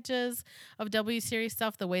highlight packages of W Series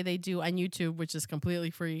stuff the way they do on YouTube, which is completely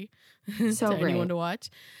free so to anyone to watch.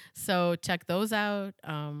 So check those out.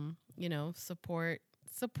 support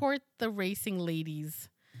the racing ladies.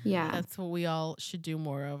 Yeah. That's what we all should do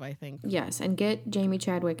more of, I think. Yes, and get Jamie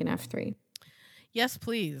Chadwick in F3. Yes,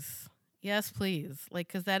 please. Yes, please. Like,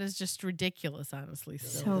 because that is just ridiculous, honestly.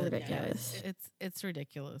 So ridiculous. It's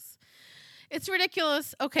ridiculous. It's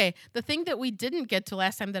ridiculous. Okay, the thing that we didn't get to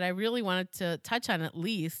last time that I really wanted to touch on at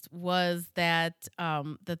least was that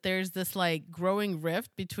that there's this like growing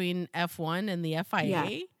rift between F1 and the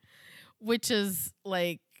FIA, which is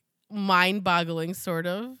like mind-boggling, sort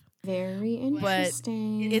of. Very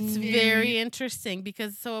interesting. But it's very interesting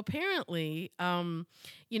because so apparently, if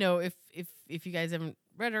you guys haven't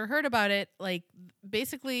read or heard about it, like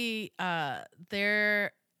basically,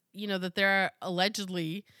 there are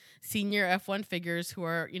allegedly senior F1 figures who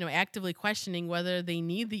are, actively questioning whether they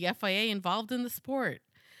need the FIA involved in the sport,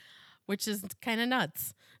 which is kind of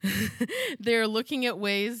nuts. They're looking at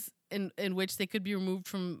ways in which they could be removed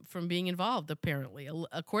from being involved, apparently,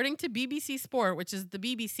 according to BBC Sport, which is the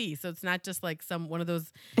BBC. So it's not just like one of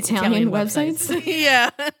those Italian websites.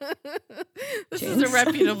 Yeah, this is a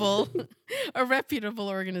reputable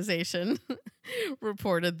organization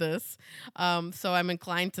reported this. So I'm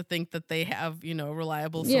inclined to think that they have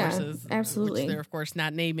reliable sources. Yeah, absolutely. Which they're of course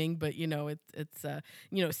not naming, but it's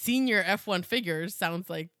senior F1 figures sounds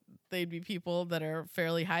like they'd be people that are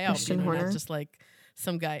fairly high up. Not just like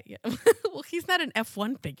some guy. Yeah. Well, he's not an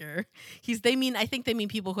F1 figure. I think they mean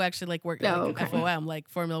people who actually like work at FOM, like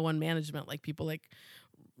Formula One management, like people like,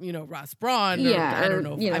 Ross Brawn. I don't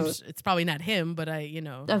know. It's probably not him, but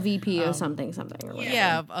a VP of something or whatever.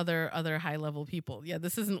 Yeah, of other high level people. Yeah,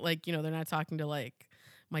 this isn't like, they're not talking to like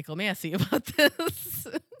Michael Massey about this.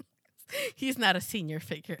 He's not a senior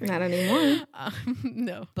figure. Not anymore.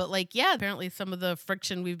 No. But apparently some of the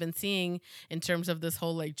friction we've been seeing in terms of this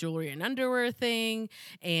whole like jewelry and underwear thing,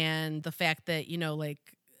 and the fact that,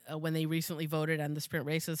 when they recently voted on the sprint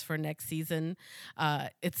races for next season,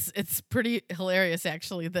 it's pretty hilarious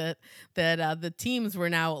actually that the teams were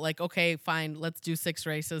now like, okay, fine, let's do 6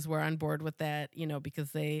 races. We're on board with that,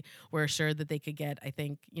 because they were assured that they could get, I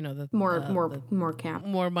think, more cap,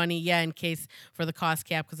 more money, in case for the cost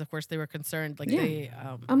cap, because of course they were concerned, like it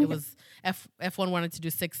was F1 wanted to do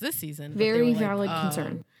 6 this season. Very valid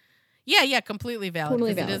concern. Yeah, completely valid.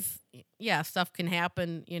 Totally valid. It is, stuff can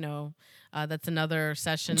happen, that's another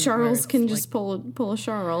session. Charles can just pull a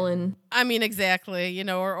Charles, and I mean, exactly,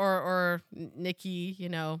 or Nikki,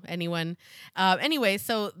 anyone. Anyway,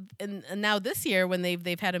 so and now this year when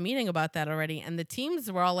they've had a meeting about that already, and the teams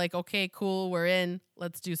were all like, okay, cool, we're in.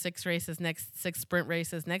 Let's do 6 sprint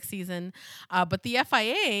races next season. But the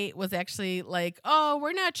FIA was actually like, oh,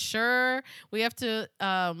 we're not sure. We have to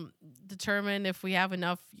determine if we have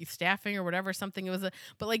enough staffing or whatever. Something it was,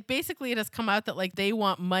 but like basically it has come out that like they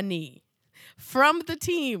want money from the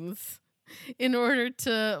teams in order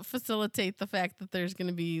to facilitate the fact that there's going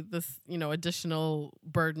to be this, additional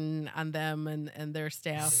burden on them and their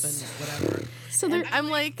staff and whatever. So I'm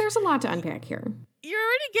like, there's a lot to unpack here. You're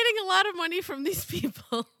already getting a lot of money from these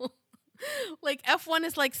people. Like F1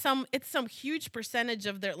 is like some huge percentage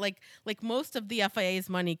of their like most of the FIA's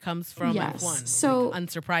money comes from F1. So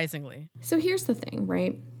unsurprisingly. So here's the thing,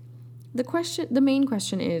 right? The main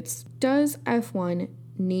question is, does F1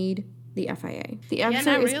 need the FIA? The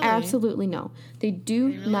answer is absolutely no. They do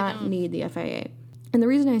not need the FIA. And the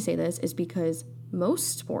reason I say this is because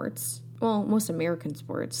most American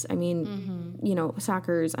sports, I mean,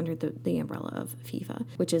 soccer is under the umbrella of FIFA,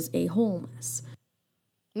 which is a whole mess.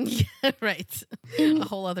 Yeah, right. A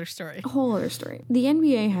whole other story. The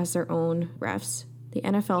NBA has their own refs. The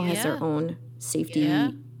NFL has their own safety,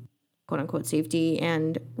 quote unquote safety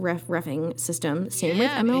and reffing system. Same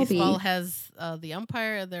with MLB. Baseball has the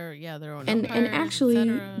umpire, their own umpire, and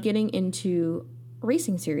actually getting into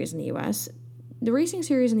racing series in the U.S. The racing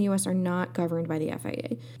series in the U.S. are not governed by the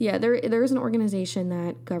FIA. Yeah, there is an organization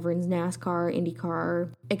that governs NASCAR,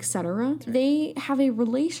 IndyCar, etc. Right. They have a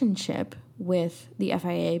relationship with the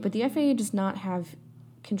FIA, but the FIA does not have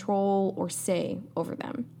control or say over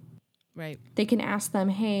them. Right. They can ask them,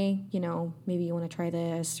 hey, maybe you want to try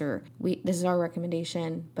this, or this is our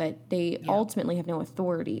recommendation, but they ultimately have no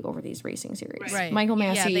authority over these racing series. Right. Michael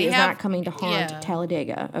Massey is not coming to haunt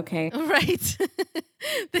Talladega, okay? Right.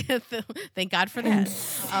 Thank God for that.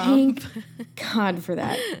 Thank God for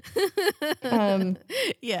that.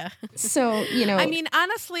 Yeah. So, I mean,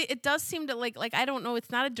 honestly, it does seem to like I don't know,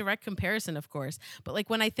 it's not a direct comparison, of course, but like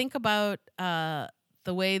when I think about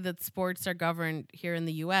the way that sports are governed here in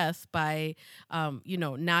the U.S. by,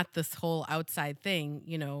 not this whole outside thing,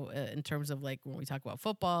 in terms of like when we talk about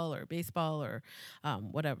football or baseball or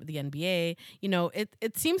whatever, the NBA,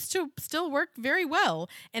 it seems to still work very well.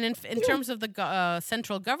 And in terms of the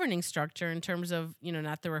central governing structure, in terms of,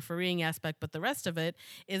 not the refereeing aspect, but the rest of it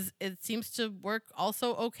seems to work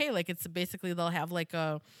also okay. Like it's basically they'll have like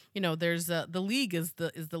there's the league is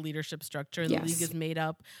the leadership structure, and the league is made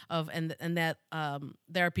up of and that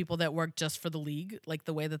there are people that work just for the league, like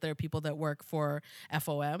the way that there are people that work for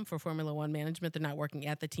FOM, for Formula One management. They're not working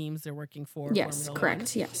at the teams, they're working for Formula correct. One.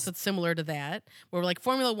 Yes. So it's similar to that, where like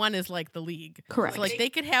Formula One is like the league. Correct. So like they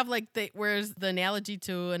could have like whereas the analogy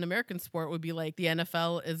to an American sport would be like the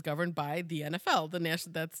NFL is governed by the NFL, the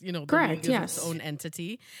national, that's the correct, league is its own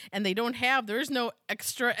entity, and there is no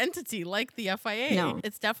extra entity like the FIA. No.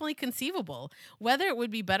 It's definitely conceivable. Whether it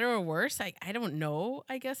would be better or worse, I don't know.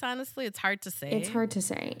 I guess honestly, it's hard to say. It's hard to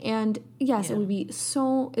say. And yes, it would be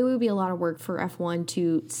a lot of work for F1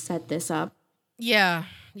 to set this up. Yeah.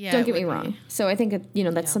 Don't get me wrong. So I think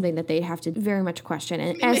that's something that they have to very much question,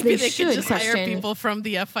 and maybe as they should should just question hire people from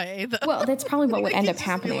the FIA. Though. Well, that's probably what would end up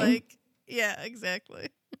happening. Yeah, exactly.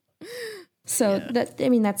 So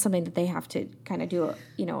that's something that they have to kind of do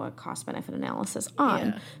a cost benefit analysis on.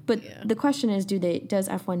 Yeah. But the question is, does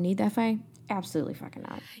F1 need the FIA? Absolutely fucking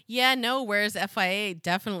not. Yeah, no, whereas FIA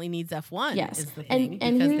definitely needs F1 yes. is the thing,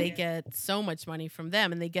 and because they get so much money from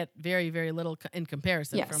them, and they get very, very little in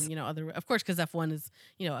comparison from, other, of course, because F1 is,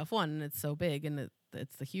 F1 and it's so big and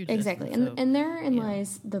it's the hugest. Exactly. And therein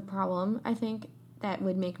lies the problem. I think that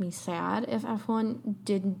would make me sad if F1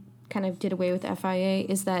 did away with FIA,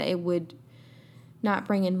 is that it would not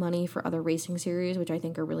bring in money for other racing series, which I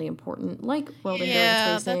think are really important, like World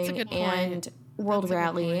Endurance Racing and World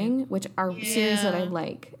Rallying, which are series that I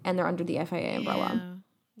like, and they're under the FIA umbrella.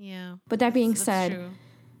 Yeah. But that being That's said, true.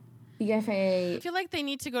 The FIA. I feel like they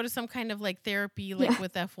need to go to some kind of like therapy, like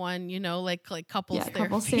with F1, like couples therapy.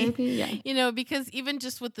 Couples therapy, yeah. Because even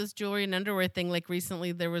just with this jewelry and underwear thing, like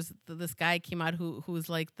recently there was this guy came out who's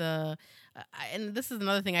like and this is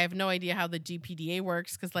another thing, I have no idea how the GPDA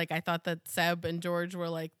works, because like I thought that Seb and George were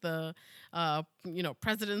like the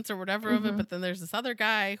presidents or whatever of it, but then there's this other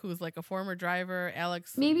guy who's like a former driver,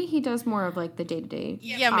 Alex. Maybe he does more of like the day-to-day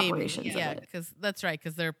operations of it. Because that's right,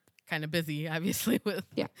 because they're kind of busy, obviously, with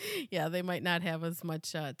they might not have as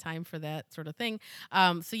much time for that sort of thing.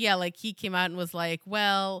 Like he came out and was like,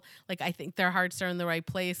 well, like I think their hearts are in the right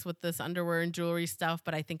place with this underwear and jewelry stuff,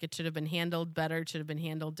 but I think it should have been handled better. It should have been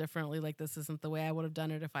handled differently. Like this isn't the way I would have done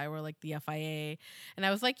it if I were like the FIA. And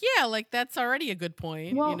I was like, yeah, like that's already a good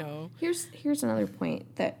point. Well, here's another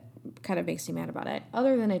point that kind of makes me mad about it,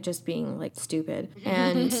 other than it just being like stupid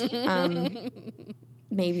and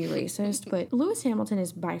maybe racist, but Lewis Hamilton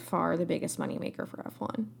is by far the biggest moneymaker for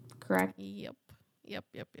F1, correct? Yep.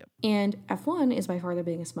 And F1 is by far the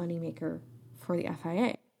biggest moneymaker for the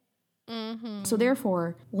FIA. Mm-hmm. So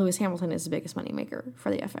therefore, Lewis Hamilton is the biggest moneymaker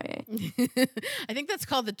for the FIA. I think that's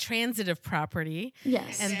called the transitive property.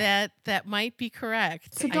 Yes. And that might be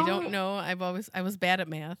correct. So I don't know. I was bad at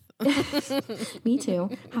math. Me too.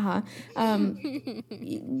 Haha.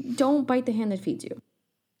 Don't bite the hand that feeds you.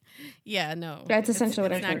 Yeah, no. That's essentially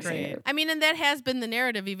what I'm trying to say. I mean, and that has been the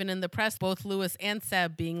narrative even in the press, both Lewis and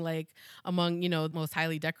Seb being like among, the most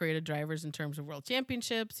highly decorated drivers in terms of world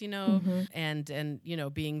championships, and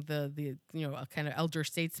being the a kind of elder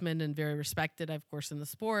statesman and very respected, of course, in the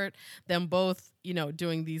sport. Them both,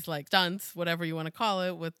 doing these like stunts, whatever you want to call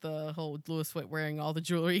it, with the whole Lewis wearing all the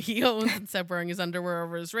jewelry he owns and Seb wearing his underwear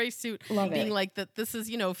over his race suit. Being like that this is,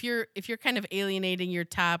 if you're kind of alienating your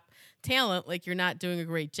top talent, like you're not doing a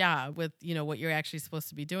great job with what you're actually supposed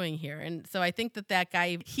to be doing here. And so I think that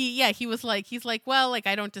guy, he's like, well, like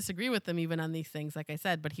I don't disagree with them even on these things, like I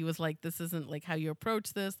said, but he was like, this isn't like how you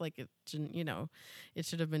approach this, like it shouldn't, it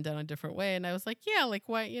should have been done a different way. And I was like, yeah, like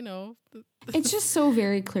why, it's just so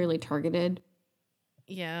very clearly targeted.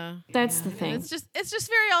 Yeah, that's the thing. And it's just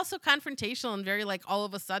very also confrontational and very like all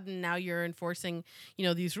of a sudden now you're enforcing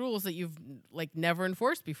these rules that you've like never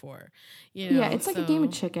enforced before. Yeah, it's like a game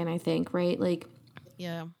of chicken, I think, right? Like,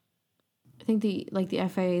 yeah. I think the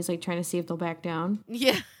FIA is like trying to see if they'll back down.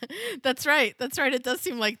 Yeah, that's right. It does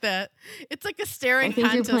seem like that. It's like a staring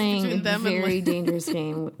contest you're playing between them. A very dangerous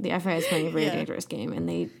game. The FIA is playing a very dangerous game, and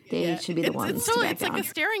they should be the ones to back down. It's like a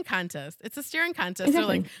staring contest. It's a staring contest. Exactly.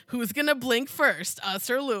 They're like, who's gonna blink first, us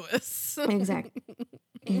or Lewis? Exactly.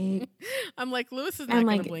 I'm like, Lewis is not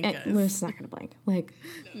gonna blink, guys. Lewis is not gonna blink. Like,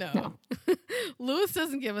 no. Lewis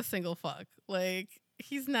doesn't give a single fuck. Like,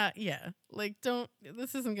 he's not. Yeah. Like,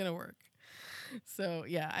 this isn't gonna work. So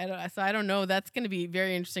yeah, I don't know. That's going to be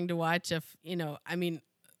very interesting to watch. If I mean,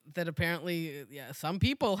 that apparently, some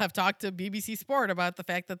people have talked to BBC Sport about the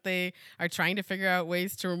fact that they are trying to figure out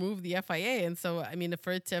ways to remove the FIA, and so I mean,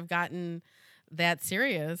 for it to have gotten that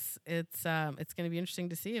serious, it's going to be interesting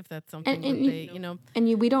to see if that's something that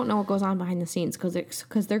they, we don't know what goes on behind the scenes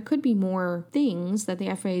because there could be more things that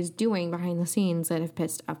the FIA is doing behind the scenes that have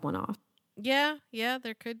pissed F1 off. Yeah,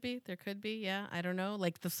 there could be. Yeah, I don't know.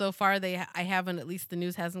 Like so far, I haven't. At least the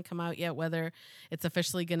news hasn't come out yet whether it's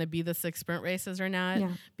officially going to be the 6 sprint races or not.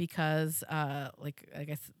 Yeah. Because, like I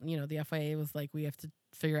guess the FIA was like, we have to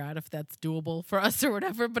figure out if that's doable for us or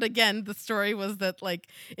whatever. But again, the story was that like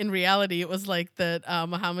in reality, it was like that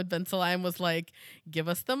Mohammed Ben Sulayem was like, give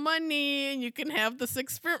us the money and you can have the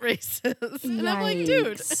 6 sprint races. And I'm like,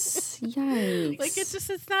 dude, yikes! Like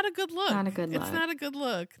it's not a good look. It's not a good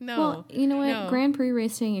look. No. Well, you know what? No. Grand Prix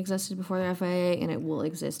racing existed before the FIA, and it will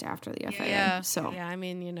exist after the FIA. Yeah. So yeah, I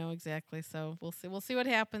mean, exactly. So we'll see. We'll see what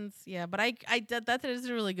happens. Yeah, but that is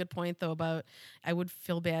a really good point though. About I would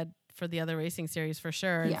feel bad for the other racing series for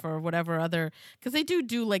sure, and for whatever other, because they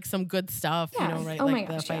do like some good stuff, right? Oh like my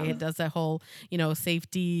gosh, the FIA does that whole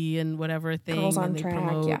safety and whatever thing, Girls on and they track,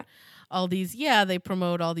 promote all these. Yeah, they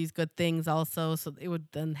promote all these good things also, so it would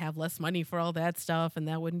then have less money for all that stuff, and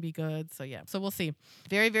that wouldn't be good. So yeah, so we'll see.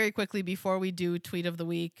 Very very quickly before we do tweet of the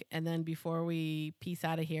week, and then before we peace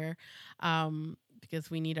out of here.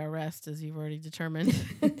 Because we need our rest, as you've already determined.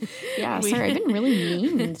 Sorry, I've been really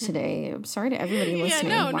mean today. I'm sorry to everybody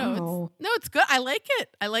listening. No, it's good. I like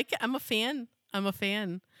it. I'm a fan.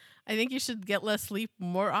 I think you should get less sleep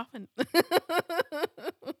more often.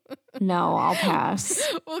 No, I'll pass.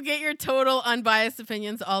 We'll get your total unbiased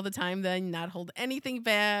opinions all the time, then not hold anything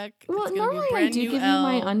back. Well, normally I do give you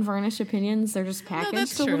my unvarnished opinions. They're just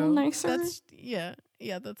packaged a little nicer. Yeah,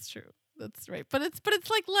 that's true. That's right. But it's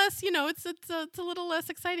like less, it's a little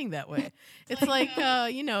less exciting that way. It's like,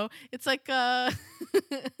 it's like, I'm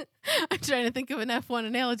trying to think of an F1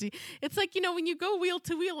 analogy. It's like, when you go wheel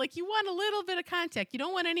to wheel, like you want a little bit of contact. You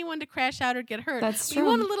don't want anyone to crash out or get hurt. That's true. You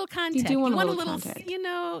want a little contact. You do want a little contact.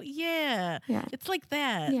 Yeah. It's like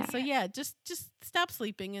that. Yeah. So yeah, just stop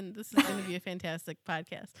sleeping, and this is going to be a fantastic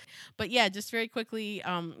podcast. But yeah, just very quickly,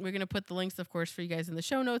 we're going to put the links, of course, for you guys in the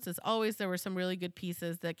show notes. As always, there were some really good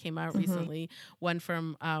pieces that came out recently. One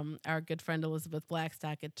from our good friend Elizabeth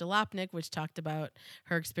Blackstock at Jalopnik, which talked about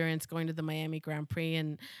her experience going to the Miami Grand Prix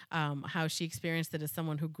and how she experienced it as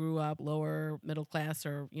someone who grew up lower middle class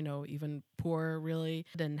or, even poor, really,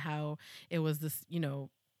 and how it was this,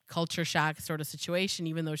 culture shock sort of situation,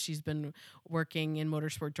 even though she's been working in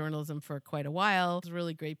motorsport journalism for quite a while. It was a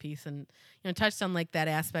really great piece, and touched on like that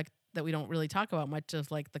aspect that we don't really talk about much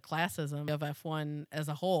of, like the classism of F1 as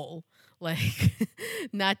a whole, like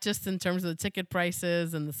not just in terms of the ticket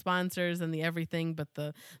prices and the sponsors and the everything, but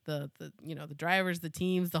the the drivers, the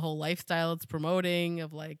teams, the whole lifestyle it's promoting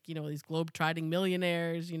of like these globe-trotting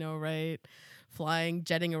millionaires, right, flying,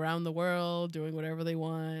 jetting around the world, doing whatever they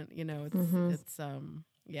want. It's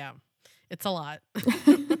a lot.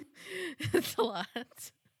 It's a lot.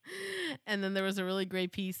 And then there was a really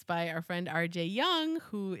great piece by our friend RJ Young,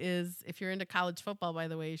 who is, if you're into college football, by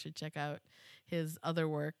the way, you should check out his other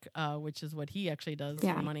work, which is what he actually does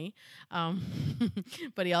for money.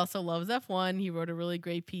 But he also loves F1. He wrote a really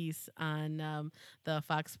great piece on the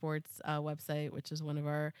Fox Sports website, which is one of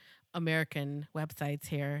our American websites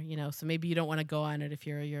here. So maybe you don't want to go on it if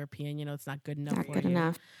you're a European. It's not good enough. Not for good you.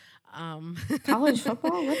 enough. College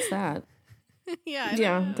football? What's that?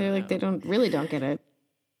 Yeah. They're like, they don't get it.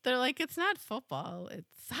 They're like, it's not football, it's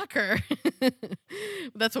soccer.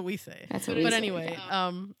 That's what we say. But anyway,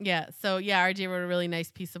 So RJ wrote a really nice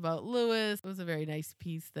piece about Lewis. It was a very nice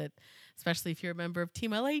piece that, especially if you're a member of Team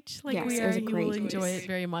LH, like we are, you will enjoy it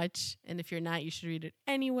very much. And if you're not, you should read it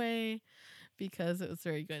anyway, because it was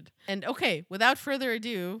very good. And okay, without further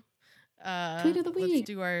ado, tweet of the week. Let's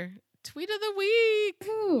do our tweet of the week.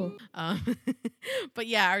 But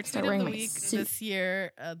yeah, our tweet of the week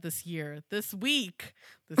this week,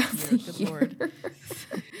 good Lord.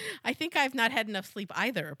 I think I've not had enough sleep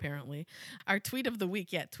either, apparently. Our tweet of the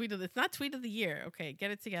week, it's not tweet of the year. Okay, get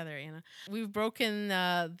it together, Anna. We've broken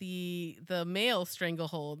the male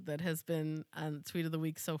stranglehold that has been on tweet of the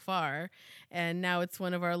week so far, and now it's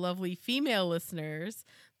one of our lovely female listeners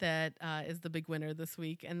that is the big winner this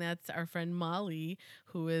week, and that's our friend Molly,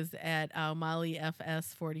 who is at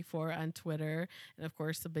MollyFS44 on Twitter, and of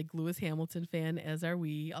course a big Lewis Hamilton fan, as are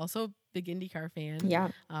we. Also big IndyCar fan,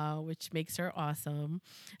 which makes her awesome,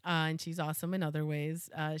 and she's awesome in other ways.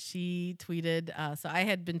 She tweeted, so I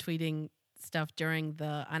had been tweeting stuff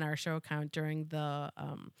on our show account during the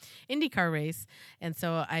IndyCar race. And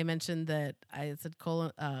so I mentioned that I said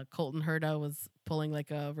Colton Herta was pulling like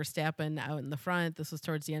a Verstappen out in the front. This was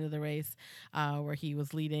towards the end of the race where he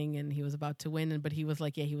was leading and he was about to win. But he was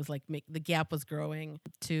like, the gap was growing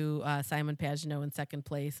to Simon Pagenaud in second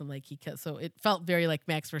place. And like so it felt very like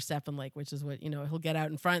Max Verstappen, like, which is what, he'll get out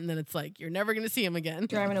in front and then it's like, you're never going to see him again.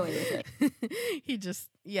 Driving away with it.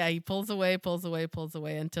 He pulls away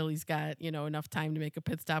until he's got, enough time to make a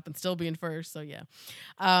pit stop and still be in first. So yeah.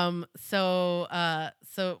 So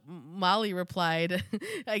Molly replied,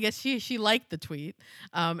 I guess she liked the tweet.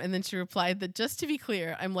 And then she replied that, just to be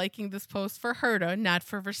clear, I'm liking this post for Herta, not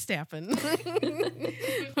for Verstappen,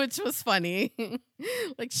 which was funny.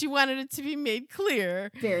 Like she wanted it to be made clear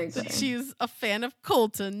that she's a fan of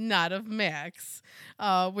Colton, not of Max,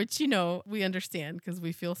 which, we understand because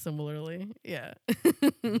we feel similarly. Yeah.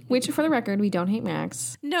 Which, for the record, we don't hate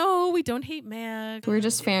Max. No, we don't hate Max. We're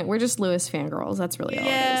just Lewis fangirls. That's really all it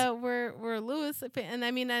is. Yeah, we're Lewis. And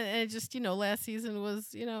I mean, I just, last season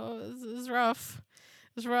was, it was rough.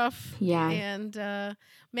 It was rough. Yeah. And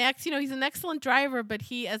Max, he's an excellent driver, but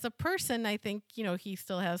he, as a person, I think, he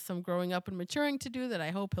still has some growing up and maturing to do that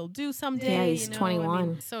I hope he'll do someday. Yeah, he's 21. I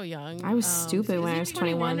mean, so young. I was stupid when I was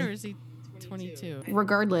 21. Or is he 22?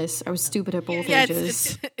 Regardless, I was stupid at both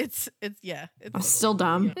ages. I'm still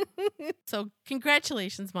dumb. So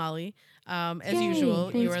congratulations, Molly. As usual,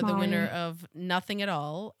 thanks, you are the Molly. winner of Nothing at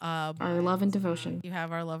All. Our love and devotion. You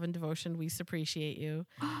have our love and devotion. We appreciate you.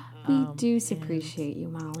 We do appreciate you,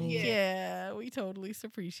 Molly. Yeah, we totally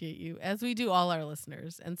appreciate you, as we do all our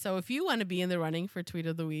listeners. And so if you want to be in the running for Tweet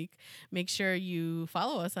of the Week, make sure you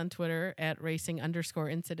follow us on Twitter at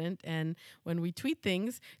 @racing_incident. And when we tweet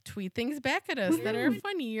things back at us that are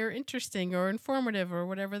funny or interesting or informative or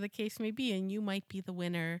whatever the case may be. And you might be the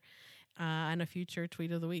winner on a future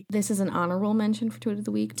Tweet of the Week. This is an honorable mention for Tweet of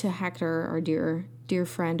the Week to Hector, our dear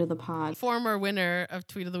friend of the pod. Former winner of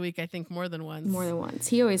Tweet of the Week, I think more than once.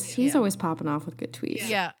 He's always popping off with good tweets.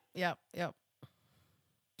 Yeah, yep.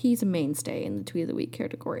 He's a mainstay in the Tweet of the Week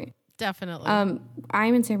category. Definitely.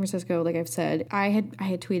 I'm in San Francisco, like I've said. I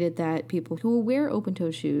had tweeted that people who wear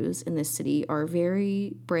open-toe shoes in this city are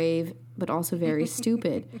very brave, but also very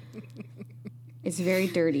stupid. It's very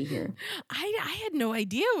dirty here. I had no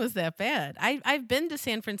idea it was that bad. I've been to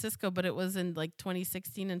San Francisco, but it was in like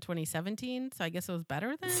 2016 and 2017, so I guess it was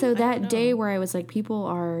better then. So that day where I was like, people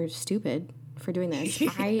are stupid for doing this,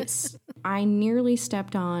 I nearly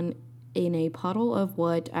stepped on in a puddle of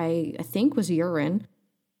what I think was urine.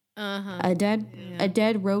 A dead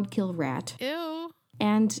roadkill rat. Ew.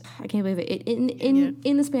 And I can't believe it.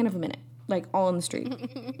 In the span of a minute. Like all in the street.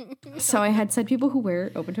 So I had said people who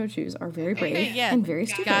wear open-toed shoes are very brave and very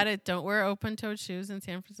stupid. Got it. Don't wear open-toed shoes in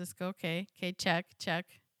San Francisco. Okay, check.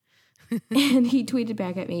 And he tweeted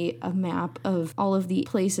back at me a map of all of the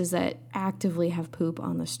places that actively have poop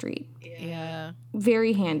on the street. Yeah.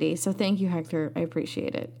 Very handy. So thank you, Hector. I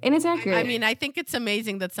appreciate it. And it's accurate. I mean, I think it's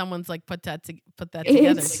amazing that someone's like put that together.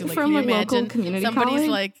 It's too. Like, from a local community somebody's college.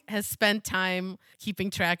 Like has spent time keeping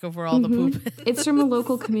track of where all the poop is. It's from a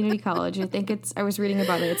local community college. I think I was reading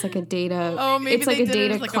about it. It's like a data. Oh, maybe it's like they a did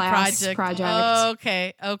data it as like class a project. Oh,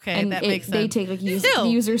 okay. And that makes sense. They take like user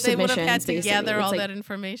submissions. They would have had to basically. gather It's all like that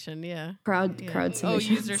information. Yeah. Crowd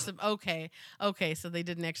submissions. Okay. So they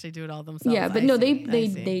didn't actually do it all themselves. Yeah, but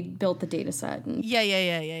they built the data set. And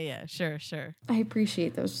Yeah. Sure. I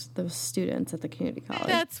appreciate those students at the community college.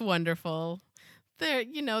 That's wonderful. They're,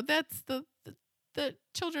 that's the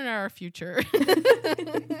children are our future.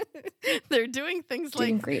 They're doing things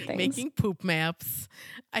like great things. Making poop maps.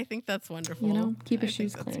 I think that's wonderful. Keep your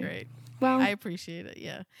shoes clean. That's great. Well, I appreciate it.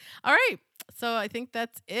 Yeah. All right. So I think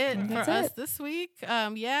that's it for us this week.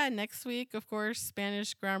 Next week, of course,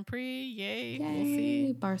 Spanish Grand Prix. Yay. We'll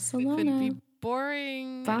see. Barcelona. It could be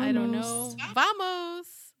boring. Vamos. I don't know.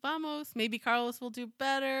 Vamos. Maybe Carlos will do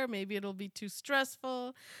better. Maybe it'll be too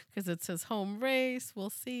stressful because it's his home race. We'll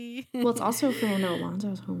see. Well, it's also Fernando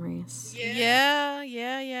Alonso's home race. Yeah.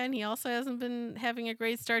 And he also hasn't been having a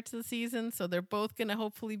great start to the season. So they're both going to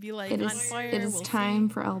hopefully be on fire. It is time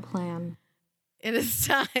for El Plan. It is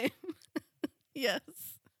time. Yes.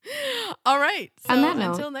 All right. So on that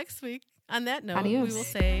note, until next week, adios. We will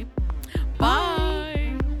say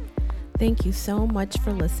bye. Thank you so much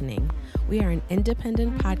for listening. We are an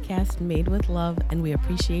independent podcast made with love, and we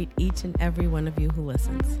appreciate each and every one of you who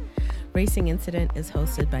listens. Racing Incident is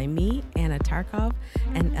hosted by me, Anna Tarkov,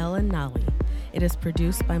 and Ellen Nolly. It is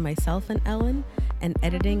produced by myself and Ellen, and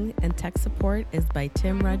editing and tech support is by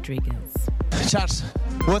Tim Rodriguez. Charles,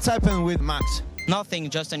 what's happened with Max? Nothing,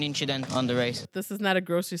 just an incident on the race. This is not a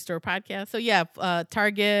grocery store podcast. So yeah,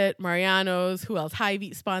 Target, Mariano's, who else?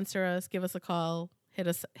 Hy-Vee sponsor us. Give us a call. Hit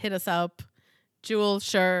us up. Jewel,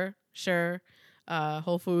 sure.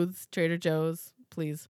 Whole Foods, Trader Joe's, please.